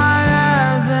close my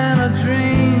eyes in a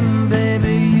dream,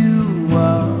 baby, you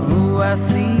are who I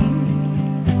see.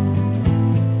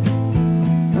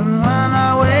 And when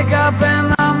I wake up and